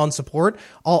depend on support,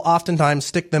 I'll oftentimes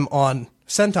stick them on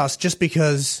CentOS just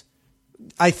because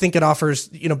I think it offers,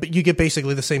 but you get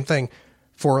basically the same thing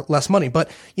for less money. But,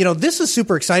 this is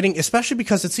super exciting, especially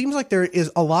because it seems like there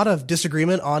is a lot of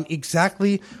disagreement on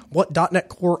exactly what .NET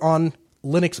Core on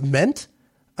Linux meant.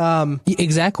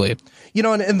 Exactly.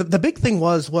 And the big thing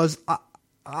was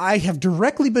I have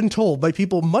directly been told by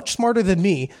people much smarter than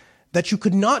me that you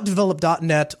could not develop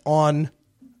 .NET on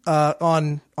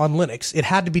Linux. It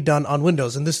had to be done on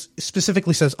Windows, and this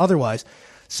specifically says otherwise.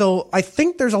 So I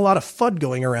think there's a lot of FUD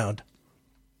going around.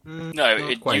 No,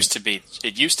 it used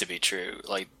to be true.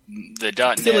 Like the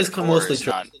 .NET Core is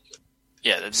not.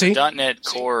 Yeah, the .NET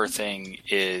Core thing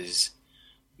is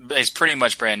pretty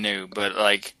much brand new. But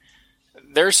like,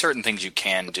 there are certain things you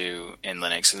can do in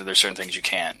Linux, and there's certain things you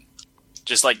can't.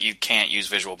 Just like you can't use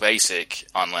Visual Basic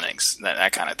on Linux,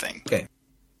 that kind of thing. Okay,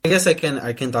 I guess I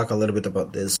can talk a little bit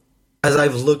about this, as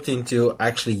I've looked into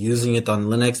actually using it on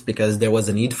Linux, because there was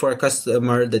a need for a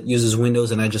customer that uses Windows,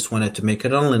 and I just wanted to make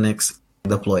it on Linux,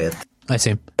 deploy it. I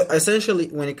see. Essentially,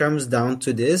 when it comes down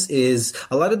to this, is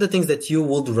a lot of the things that you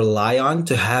would rely on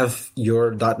to have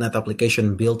your .NET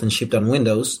application built and shipped on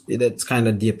Windows. That's kind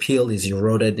of the appeal, is you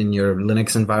wrote it in your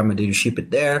Linux environment and you ship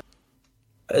it there.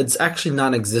 it's actually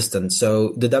non-existent.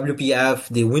 So the WPF,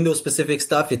 the Windows-specific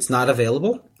stuff, it's not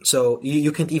available. So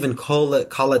you can't even call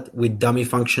it with dummy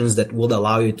functions that would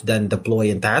allow you to then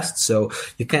deploy and test. So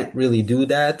you can't really do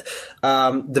that.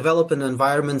 Development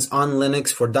environments on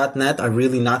Linux for .NET are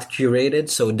really not curated,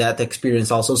 so that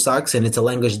experience also sucks. And it's a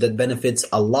language that benefits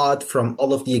a lot from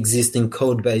all of the existing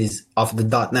code base of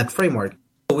the .NET framework.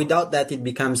 Without that, it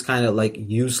becomes kind of like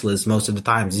useless most of the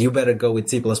times. You better go with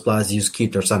C++, use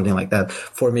Qt or something like that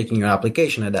for making your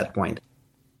application at that point.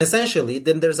 Essentially,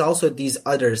 then there's also these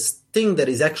other thing that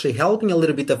is actually helping a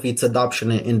little bit of its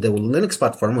adoption in the Linux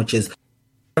platform, which is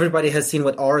everybody has seen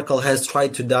what Oracle has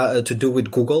tried to do with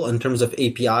Google in terms of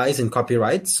APIs and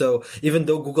copyright. So even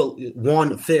though Google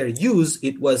won fair use,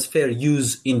 it was fair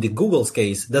use in the Google's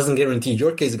case. Doesn't guarantee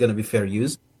your case is going to be fair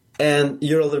use. And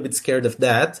you're a little bit scared of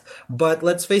that. But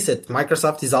let's face it,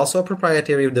 Microsoft is also a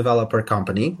proprietary developer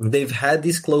company. They've had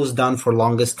this closed down for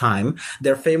longest time.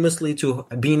 They're famously to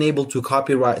being able to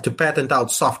patent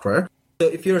out software. So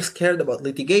if you're scared about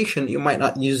litigation, you might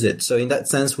not use it. So in that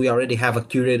sense, we already have a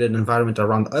curated environment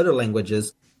around other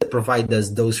languages that provide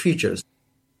us those features.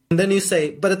 And then you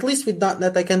say, but at least with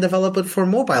 .NET, I can develop it for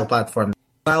mobile platforms.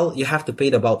 Well, you have to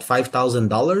pay about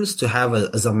 $5,000 to have a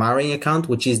Xamarin account,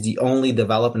 which is the only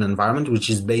development environment,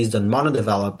 which is based on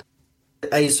monodeveloped,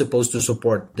 that is supposed to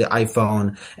support the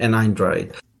iPhone and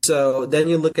Android. So then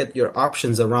you look at your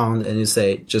options around and you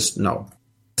say, just no.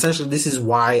 Essentially, this is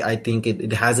why I think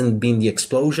it hasn't been the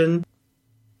explosion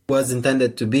it was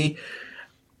intended to be.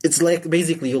 It's like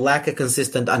basically you lack a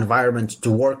consistent environment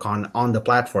to work on the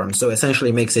platform. So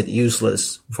essentially it makes it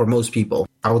useless for most people,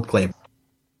 I would claim.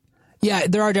 Yeah,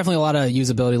 there are definitely a lot of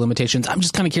usability limitations. I'm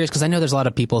just kind of curious because I know there's a lot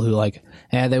of people who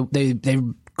they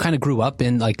kind of grew up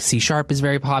in like C# is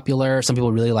very popular. Some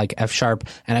people really like F#,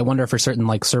 and I wonder for certain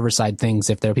like server side things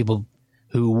if there are people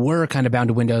who were kind of bound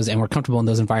to Windows and were comfortable in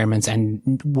those environments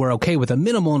and were okay with a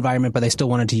minimal environment, but they still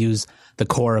wanted to use the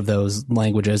core of those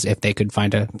languages if they could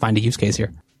find a use case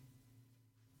here.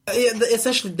 Yeah,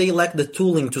 essentially, they lack the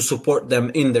tooling to support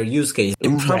them in their use case. They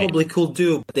probably could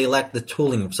do, but they lack the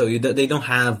tooling. So they don't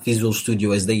have Visual Studio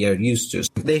as they are used to.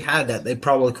 If they had that, they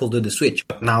probably could do the switch,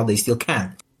 but now they still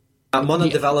can't.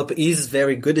 Monodevelop is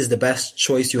very good, is the best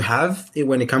choice you have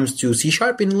when it comes to C#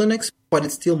 in Linux, but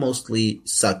it still mostly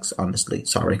sucks, honestly.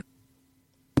 Sorry.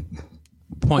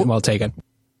 Point well taken.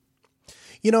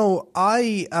 You know,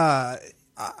 I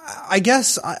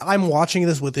guess I'm watching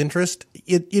this with interest.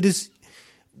 It is...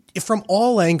 From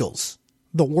all angles,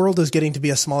 the world is getting to be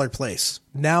a smaller place.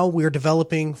 Now we're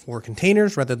developing for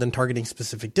containers rather than targeting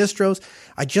specific distros.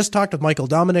 I just talked with Michael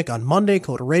Dominic on Monday,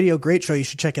 Coder Radio, great show, you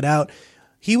should check it out.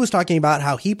 He was talking about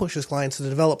how he pushes clients to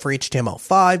develop for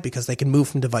HTML5 because they can move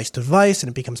from device to device and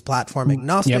it becomes platform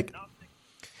agnostic. Yep.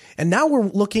 And now we're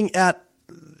looking at,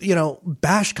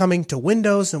 Bash coming to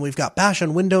Windows, and we've got Bash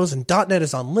on Windows, and .NET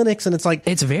is on Linux, and it's like...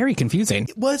 It's very confusing.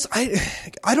 Well,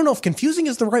 I don't know if confusing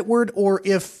is the right word, or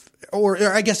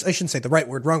I guess I shouldn't say the right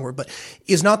word, wrong word, but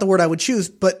is not the word I would choose,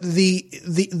 but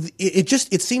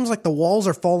it seems like the walls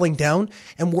are falling down,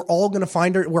 and we're all going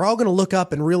to look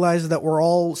up and realize that we're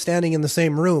all standing in the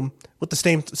same room with the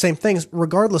same things,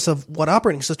 regardless of what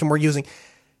operating system we're using.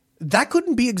 That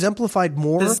couldn't be exemplified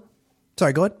more.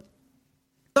 Sorry, go ahead.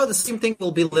 No, the same thing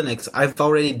will be Linux. I've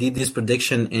already did this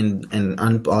prediction in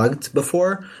Unplugged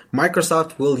before.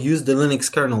 Microsoft will use the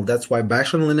Linux kernel. That's why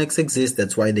Bash on Linux exists.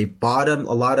 That's why they bought a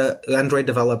lot of Android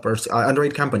developers,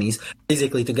 Android companies,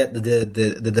 basically to get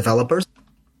the developers.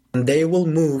 And they will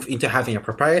move into having a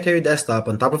proprietary desktop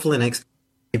on top of Linux.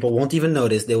 People won't even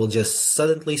notice. They will just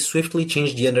suddenly, swiftly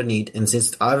change the underneath. And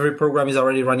since every program is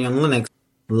already running on Linux,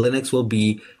 Linux will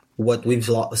be what we've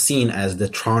seen as the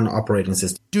Tron operating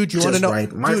system. Dude, you want to know?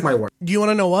 Right. Mark my word. Do you want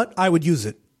to know what? I would use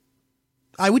it.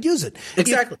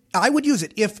 Exactly. I would use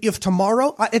it. If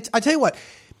tomorrow, I tell you what,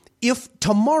 if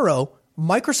tomorrow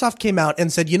Microsoft came out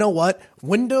and said, you know what,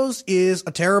 Windows is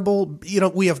a terrible,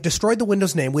 we have destroyed the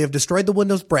Windows name, we have destroyed the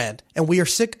Windows brand, and we are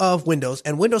sick of Windows,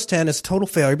 and Windows 10 is a total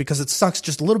failure because it sucks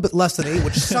just a little bit less than 8,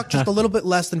 which sucked just a little bit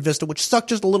less than Vista, which sucked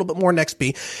just a little bit more than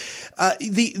XP.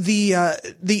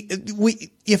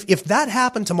 If that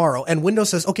happened tomorrow and Windows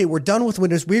says, okay, we're done with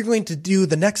Windows, we're going to do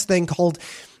the next thing called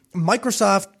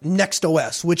Microsoft Next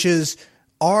OS, which is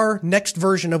our next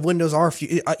version of Windows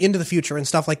into the future and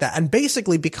stuff like that. And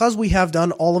basically, because we have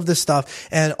done all of this stuff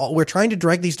and we're trying to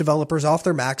drag these developers off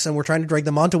their Macs and we're trying to drag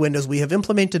them onto Windows, we have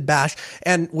implemented Bash,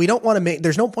 and we don't want to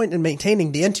there's no point in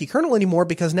maintaining the NT kernel anymore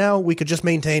because now we could just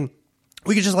maintain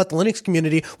We could just let the Linux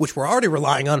community, which we're already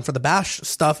relying on for the bash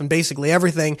stuff and basically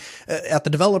everything at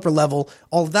the developer level,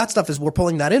 all of that stuff is we're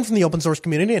pulling that in from the open source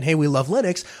community and hey, we love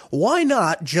Linux. Why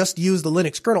not just use the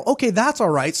Linux kernel? Okay, that's all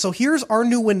right. So here's our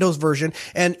new Windows version,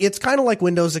 and it's kind of like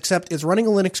Windows, except it's running a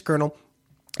Linux kernel.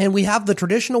 And we have the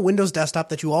traditional Windows desktop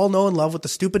that you all know and love with the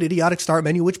stupid idiotic start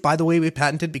menu, which by the way we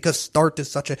patented because start is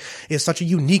such a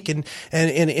unique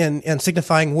and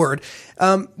signifying word.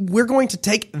 We're going to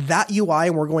take that UI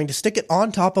and we're going to stick it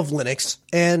on top of Linux,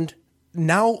 and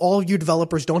now all of you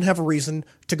developers don't have a reason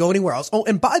to go anywhere else. Oh,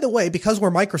 and by the way, because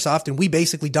we're Microsoft and we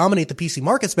basically dominate the PC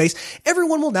market space,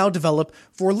 everyone will now develop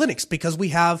for Linux because we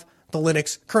have the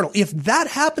Linux kernel. If that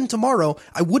happened tomorrow,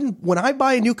 when I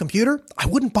buy a new computer, I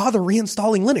wouldn't bother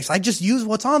reinstalling Linux. I just use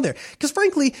what's on there. Because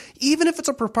frankly, even if it's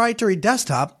a proprietary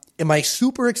desktop, am I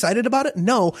super excited about it?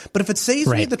 No. But if it saves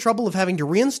me the trouble of having to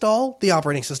reinstall the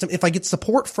operating system, if I get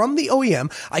support from the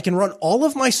OEM, I can run all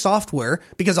of my software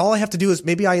because all I have to do is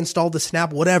maybe I install the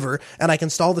Snap whatever, and I can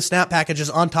install the Snap packages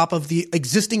on top of the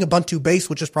existing Ubuntu base,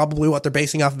 which is probably what they're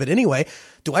basing off of it anyway.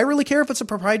 Do I really care if it's a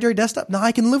proprietary desktop? No,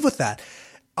 I can live with that.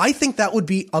 I think that would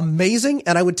be amazing,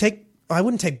 and I wouldn't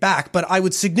take back, but I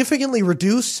would significantly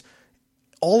reduce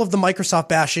all of the Microsoft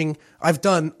bashing I've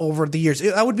done over the years.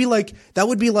 That would be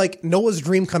like Noah's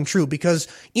dream come true, because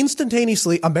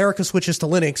instantaneously America switches to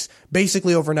Linux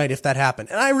basically overnight if that happened.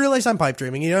 And I realize I'm pipe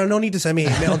dreaming. No need to send me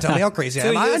an email and tell me how crazy I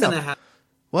am. I know.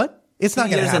 What? It's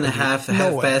not going to happen. 2 years and a half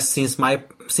have passed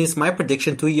since my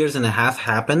prediction. 2 years and a half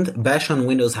happened. Bash on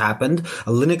Windows happened.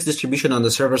 A Linux distribution on the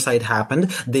server side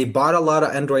happened. They bought a lot of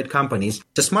Android companies.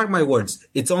 Just mark my words.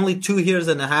 It's only 2 years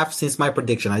and a half since my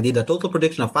prediction. I did a total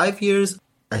prediction of 5 years.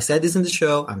 I said this in the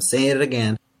show. I'm saying it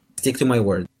again. Stick to my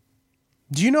word.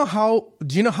 Do you know how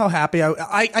happy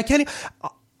I can't.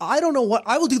 I don't know what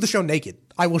I will do. The show naked.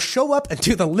 I will show up and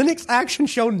do the Linux action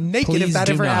show naked. Please if that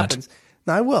ever happens.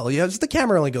 I will. Yeah, just the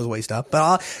camera only goes waist up.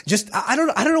 But I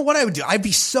don't know what I would do. I'd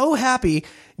be so happy.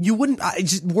 You wouldn't.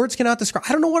 Words cannot describe.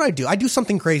 I don't know what I'd do. I'd do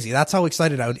something crazy. That's how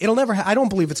excited I would. It'll never. I don't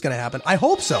believe it's going to happen. I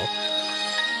hope so.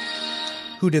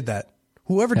 Who did that?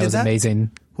 Whoever did that. That was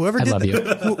amazing. Whoever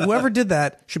did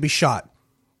that should be shot.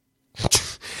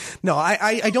 No,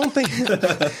 I don't think.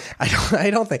 I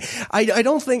don't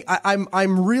think.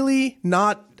 I'm really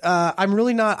not.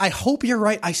 I hope you're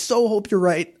right. I so hope you're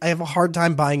right. I have a hard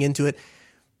time buying into it.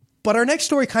 But our next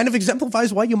story kind of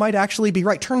exemplifies why you might actually be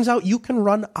right. Turns out you can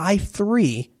run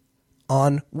i3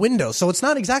 on Windows. So it's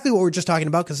not exactly what we were just talking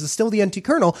about because it's still the NT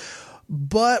kernel,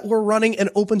 but we're running an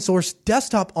open source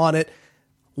desktop on it.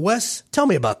 Wes, tell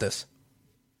me about this.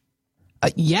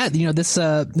 Yeah, this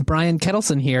Brian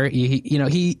Kettleson here,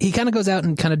 he kind of goes out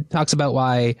and kind of talks about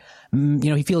why,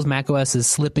 he feels macOS is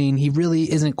slipping. He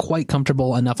really isn't quite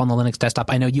comfortable enough on the Linux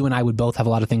desktop. I know you and I would both have a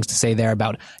lot of things to say there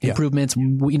about improvements,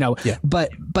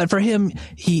 but for him,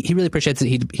 he really appreciates that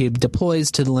he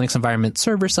deploys to the Linux environment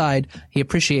server side. He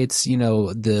appreciates,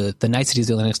 the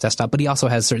niceties of the Linux desktop, but he also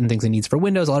has certain things he needs for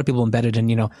Windows. A lot of people embedded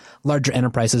in, larger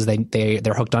enterprises,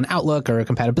 they're hooked on Outlook or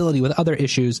compatibility with other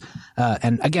issues.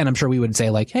 And again, I'm sure we would say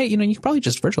like, hey, you could probably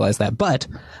just virtualize that. But,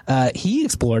 he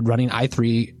explored running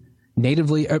i3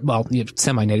 natively,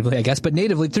 semi-natively, I guess, but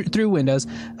natively through Windows.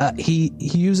 He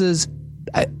uses,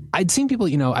 I'd seen people,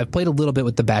 I've played a little bit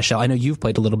with the bash shell. I know you've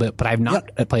played a little bit, but I've not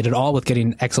played at all with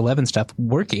getting X11 stuff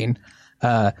working.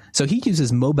 So he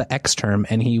uses MOBA Xterm,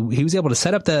 and he was able to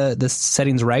set up the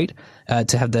settings right,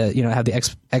 to have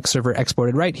the X server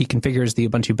exported right. He configures the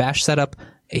Ubuntu bash setup.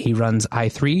 He runs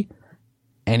i3.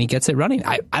 And he gets it running.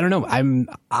 I don't know.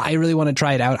 I really want to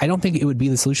try it out. I don't think it would be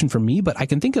the solution for me, but I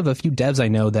can think of a few devs I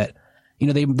know that,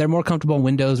 they're more comfortable in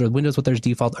Windows or Windows with their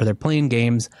default, or they're playing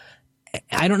games.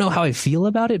 I don't know how I feel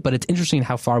about it, but it's interesting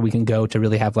how far we can go to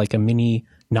really have like a mini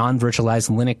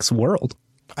non-virtualized Linux world.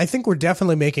 I think we're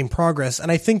definitely making progress,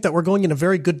 and I think that we're going in a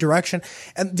very good direction.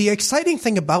 And the exciting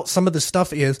thing about some of this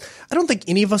stuff is I don't think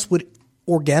any of us would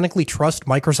organically trust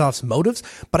Microsoft's motives,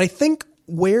 but I think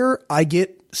where I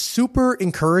get super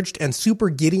encouraged and super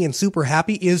giddy and super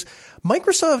happy is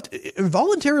Microsoft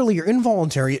voluntarily or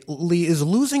involuntarily is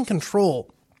losing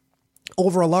control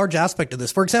over a large aspect of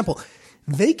this. For example,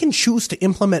 they can choose to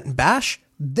implement Bash.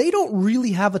 They don't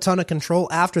really have a ton of control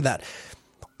after that.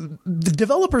 The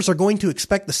developers are going to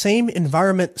expect the same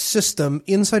environment system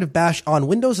inside of Bash on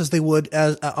Windows as they would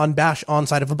as on Bash on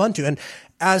side of Ubuntu. And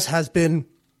as has been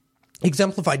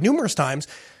exemplified numerous times,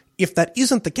 if that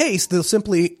isn't the case, they'll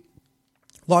simply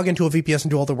log into a VPS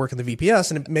and do all the work in the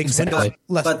VPS, and it makes Windows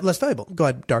less valuable. Go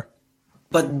ahead, Dar.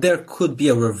 But there could be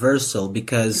a reversal,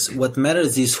 because what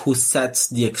matters is who sets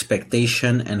the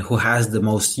expectation and who has the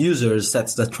most users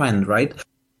sets the trend, right?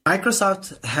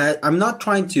 Microsoft had, I'm not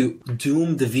trying to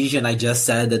doom the vision I just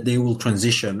said that they will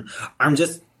transition. I'm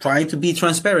just trying to be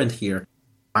transparent here.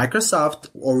 Microsoft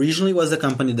originally was a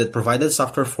company that provided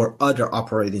software for other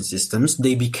operating systems.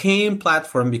 They became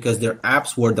platform because their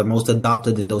apps were the most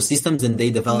adopted in those systems, and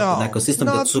they developed an ecosystem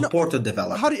that supported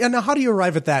developers. How do you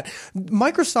arrive at that?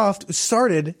 Microsoft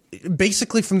started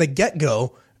basically from the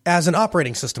get-go as an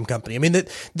operating system company. I mean,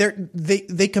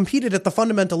 they competed at the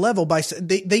fundamental level by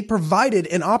they provided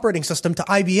an operating system to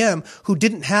IBM, who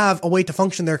didn't have a way to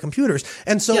function their computers.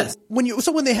 And so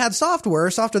when they had software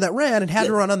that ran, it had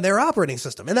to run on their operating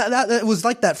system, and that was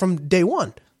like that from day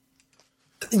one.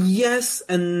 Yes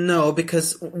and no,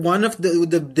 because one of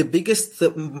the biggest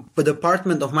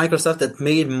department of Microsoft that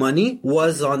made money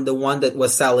was on the one that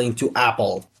was selling to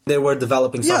Apple. They were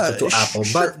developing software to Apple.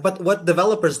 Sure. But what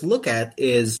developers look at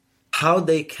is how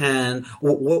they can,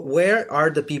 where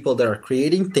are the people that are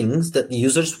creating things that the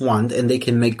users want and they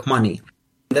can make money.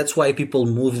 That's why people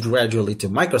moved gradually to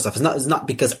Microsoft. It's not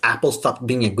because Apple stopped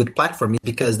being a good platform. It's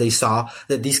because they saw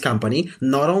that this company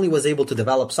not only was able to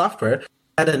develop software,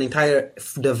 had an entire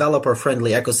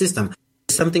developer-friendly ecosystem.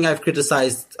 Something I've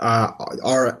criticized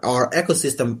our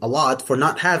ecosystem a lot for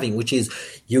not having, which is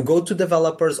you go to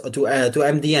developers to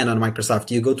MDN on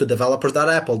Microsoft, you go to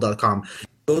developers.apple.com.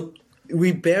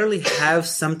 We barely have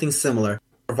something similar. It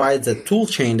provides a tool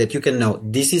chain that you can know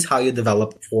this is how you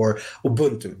develop for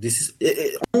Ubuntu. This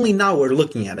is only now we're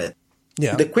looking at it.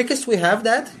 Yeah. The quickest we have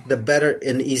that, the better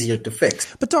and easier to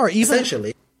fix. But Dara,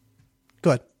 essentially,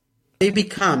 go ahead. They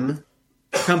become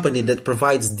company that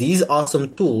provides these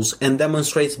awesome tools and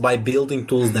demonstrates by building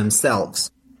tools themselves,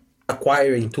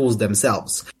 acquiring tools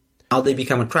themselves. How they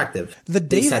become attractive.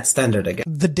 They set standard again.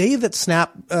 The day that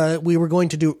Snap, we were going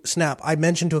to do Snap, I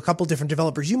mentioned to a couple different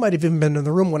developers, you might have even been in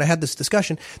the room when I had this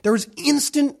discussion, there was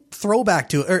instant throwback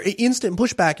to it, or instant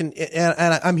pushback, and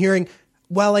I'm hearing,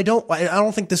 well, I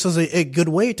don't think this is a good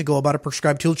way to go about a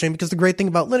prescribed toolchain, because the great thing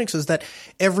about Linux is that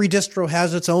every distro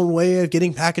has its own way of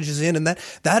getting packages in, and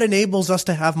that enables us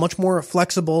to have much more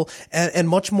flexible and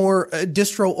much more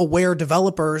distro-aware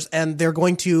developers, and they're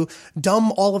going to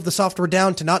dumb all of the software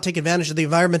down to not take advantage of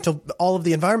all of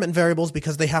the environment variables,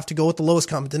 because they have to go with the lowest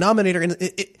common denominator. And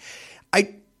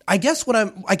I guess what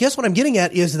I'm getting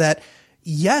at is that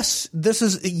yes,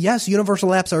 universal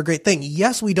apps are a great thing.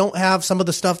 Yes, we don't have some of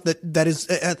the stuff that is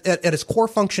at its core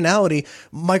functionality,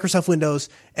 Microsoft Windows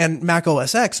and Mac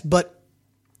OS X, but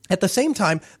at the same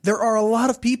time, there are a lot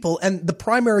of people and the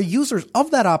primary users of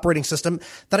that operating system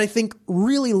that I think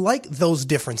really like those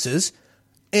differences.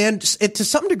 And to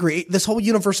some degree, this whole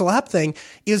universal app thing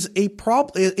is a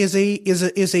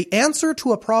answer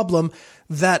to a problem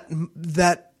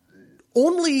that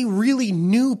only really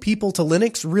new people to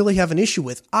Linux really have an issue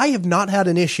with. I have not had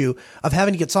an issue of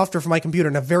having to get software for my computer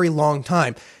in a very long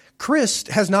time. Chris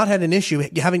has not had an issue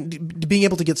being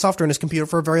able to get software in his computer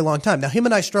for a very long time. Now, him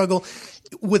and I struggle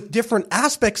with different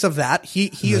aspects of that.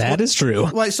 That is true.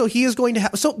 So he is going to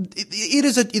have. So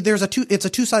it's a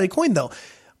two-sided coin, though.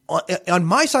 On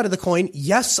my side of the coin,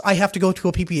 yes, I have to go to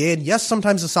a PPA, and yes,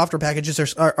 sometimes the software packages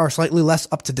are slightly less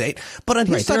up to date. But on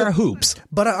his side, there are hoops.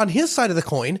 But on his side of the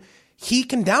coin, he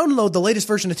can download the latest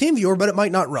version of TeamViewer, but it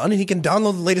might not run. And he can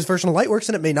download the latest version of Lightworks,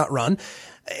 and it may not run.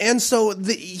 And so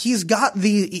he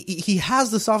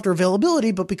has the software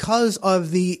availability, but because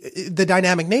of the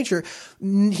dynamic nature,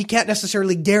 he can't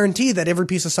necessarily guarantee that every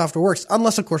piece of software works,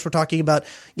 unless, of course, we're talking about,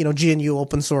 GNU,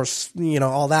 open source,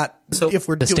 all that. So if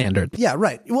we're standard. Yeah,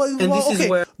 right. Well,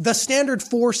 okay. The standard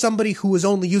for somebody who is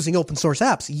only using open source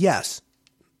apps, yes.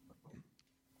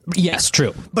 Yes,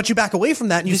 true. But you back away from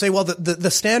that and you say, well,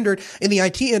 the standard in the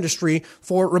IT industry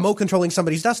for remote controlling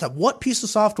somebody's desktop, what piece of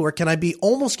software can I be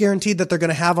almost guaranteed that they're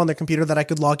going to have on their computer that I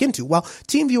could log into? Well,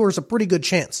 TeamViewer is a pretty good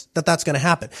chance that that's going to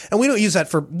happen. And we don't use that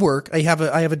for work. I have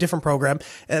a different program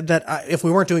that if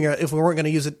we weren't going to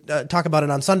use it, talk about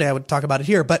it on Sunday, I would talk about it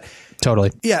here. But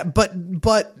totally. Yeah. But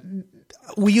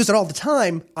we use it all the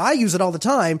time. I use it all the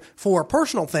time for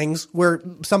personal things where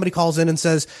somebody calls in and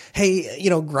says, hey,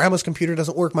 grandma's computer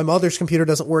doesn't work. My mother's computer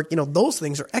doesn't work. Those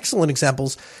things are excellent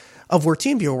examples of where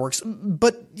TeamViewer works.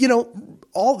 But,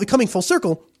 all coming full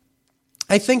circle,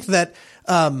 I think that,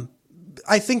 I don't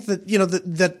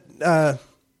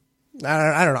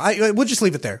know. We'll just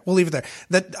leave it there. We'll leave it there.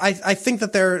 That I think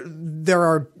that there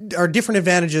are different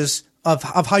advantages of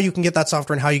how you can get that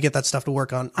software and how you get that stuff to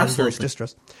work on various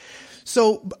distros.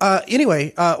 So,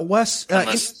 anyway, Wes...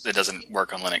 Unless it doesn't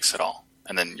work on Linux at all,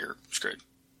 and then you're screwed.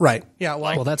 Right. Yeah,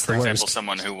 well that's for the example, worst.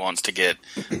 someone who wants to get...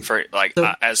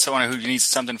 as someone who needs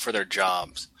something for their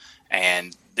jobs,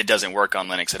 and it doesn't work on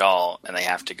Linux at all, and they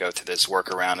have to go through this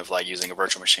workaround of like using a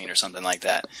virtual machine or something like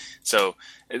that. So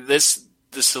the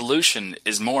solution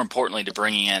is more importantly to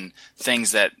bringing in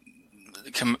things that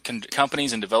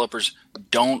companies and developers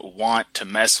don't want to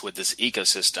mess with this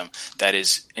ecosystem that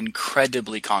is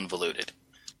incredibly convoluted.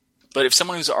 But if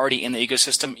someone who's already in the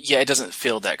ecosystem, it doesn't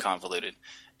feel that convoluted.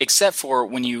 Except for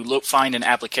when you find an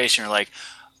application, you're like,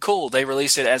 cool, they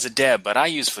released it as a deb, but I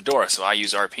use Fedora, so I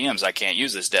use RPMs. I can't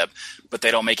use this deb. But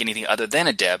they don't make anything other than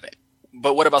a deb.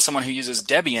 But what about someone who uses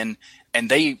Debian and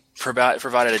they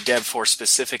provided a deb for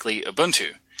specifically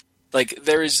Ubuntu? Like,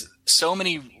 there is so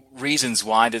many reasons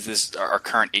why our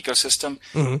current ecosystem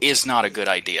is not a good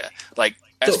idea. Like,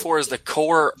 as far as the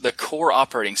core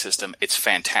operating system, it's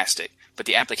fantastic. But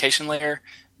the application layer,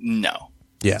 no.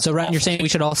 Yeah. So, Ryan, you're saying we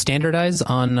should all standardize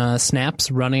on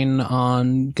snaps running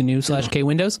on GNU/K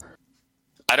Windows?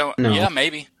 I don't. No. Yeah,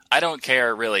 maybe. I don't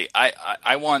care really.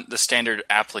 I want the standard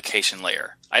application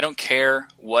layer. I don't care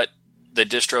what the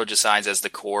distro decides as the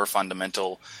core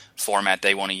fundamental format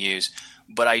they want to use,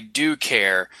 but I do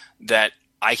care that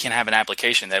I can have an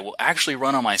application that will actually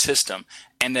run on my system,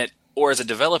 and that, or as a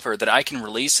developer, that I can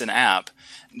release an app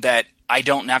that I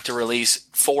don't have to release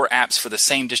 4 apps for the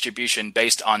same distribution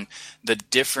based on the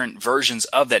different versions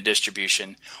of that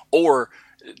distribution, or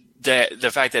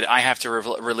the fact that I have to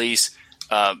release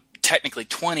technically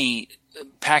 20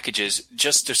 packages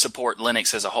just to support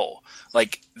Linux as a whole.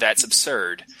 Like, that's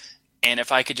absurd. And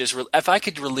if I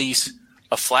could release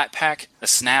a Flatpak, a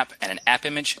snap, and an app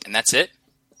image, and that's it,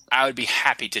 I would be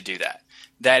happy to do that.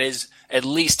 That is at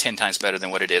least 10 times better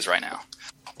than what it is right now.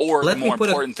 Or the more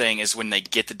important thing is when they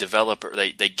get the developer,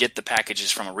 they get the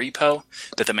packages from a repo,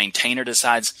 that the maintainer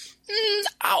decides,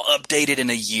 I'll update it in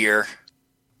a year.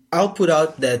 I'll put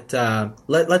out that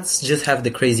let's just have the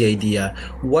crazy idea.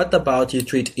 What about you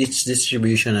treat each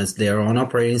distribution as their own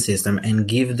operating system and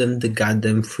give them the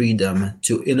goddamn freedom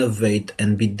to innovate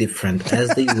and be different as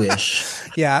they wish?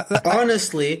 Yeah.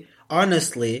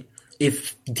 Honestly,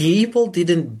 if people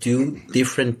didn't do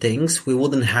different things, we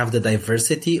wouldn't have the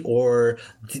diversity or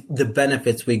the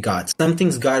benefits we got. Some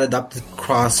things got adopted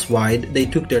cross-wide. They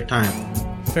took their time.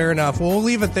 Fair enough. Well, we'll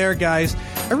leave it there, guys.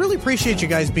 I really appreciate you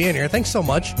guys being here. Thanks so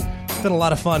much. It's been a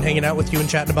lot of fun hanging out with you and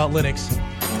chatting about Linux.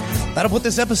 That'll put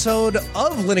this episode of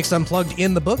Linux Unplugged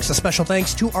in the books. A special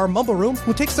thanks to our Mumble Room,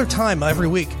 who takes their time every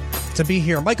week to be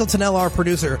here. Michael Tunnell, our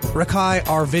producer, Rakai,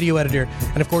 our video editor,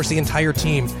 and of course the entire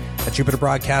team at Jupiter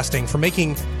Broadcasting for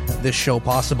making this show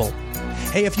possible.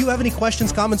 Hey, if you have any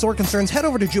questions, comments, or concerns, head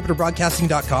over to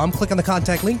jupiterbroadcasting.com, click on the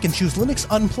contact link, and choose Linux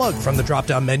Unplugged from the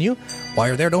drop-down menu. While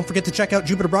you're there, don't forget to check out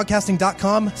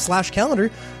jupiterbroadcasting.com/calendar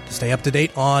to stay up to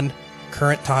date on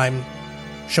current time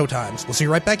show times. We'll see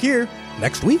you right back here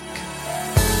next week.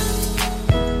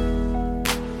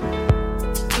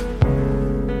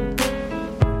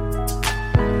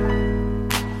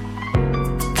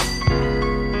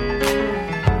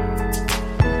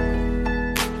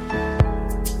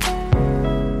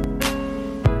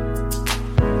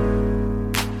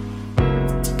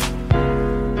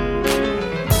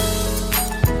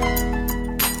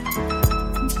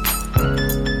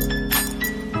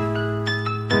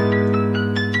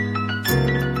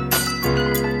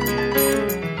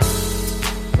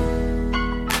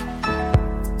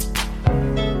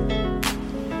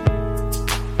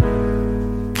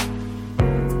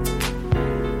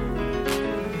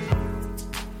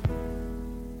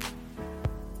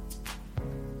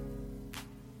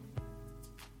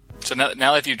 So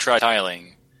now that you try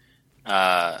tiling,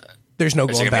 there's no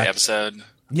going back. Episode.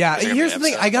 Yeah, here's the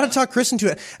thing. I got to talk Chris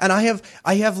into it, and I've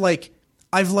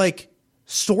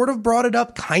sort of brought it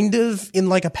up, kind of in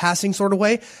like a passing sort of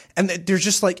way, and there's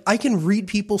just like I can read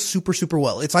people super super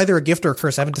well. It's either a gift or a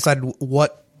curse. I haven't decided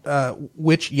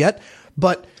which yet,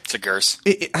 but it's a curse.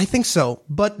 I think so.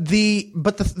 But the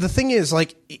thing is,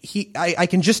 like I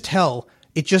can just tell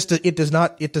it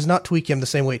does not tweak him the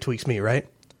same way it tweaks me, right?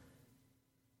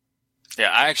 Yeah,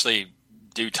 I actually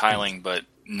do tiling, but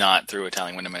not through a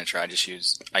tiling window manager. I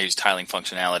use tiling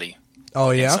functionality.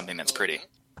 Oh yeah, something that's pretty.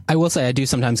 I will say I do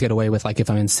sometimes get away with, like, if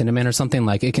I'm in Cinnamon or something,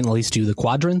 like it can at least do the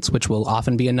quadrants, which will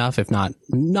often be enough, if not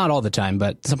all the time,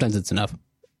 but sometimes it's enough.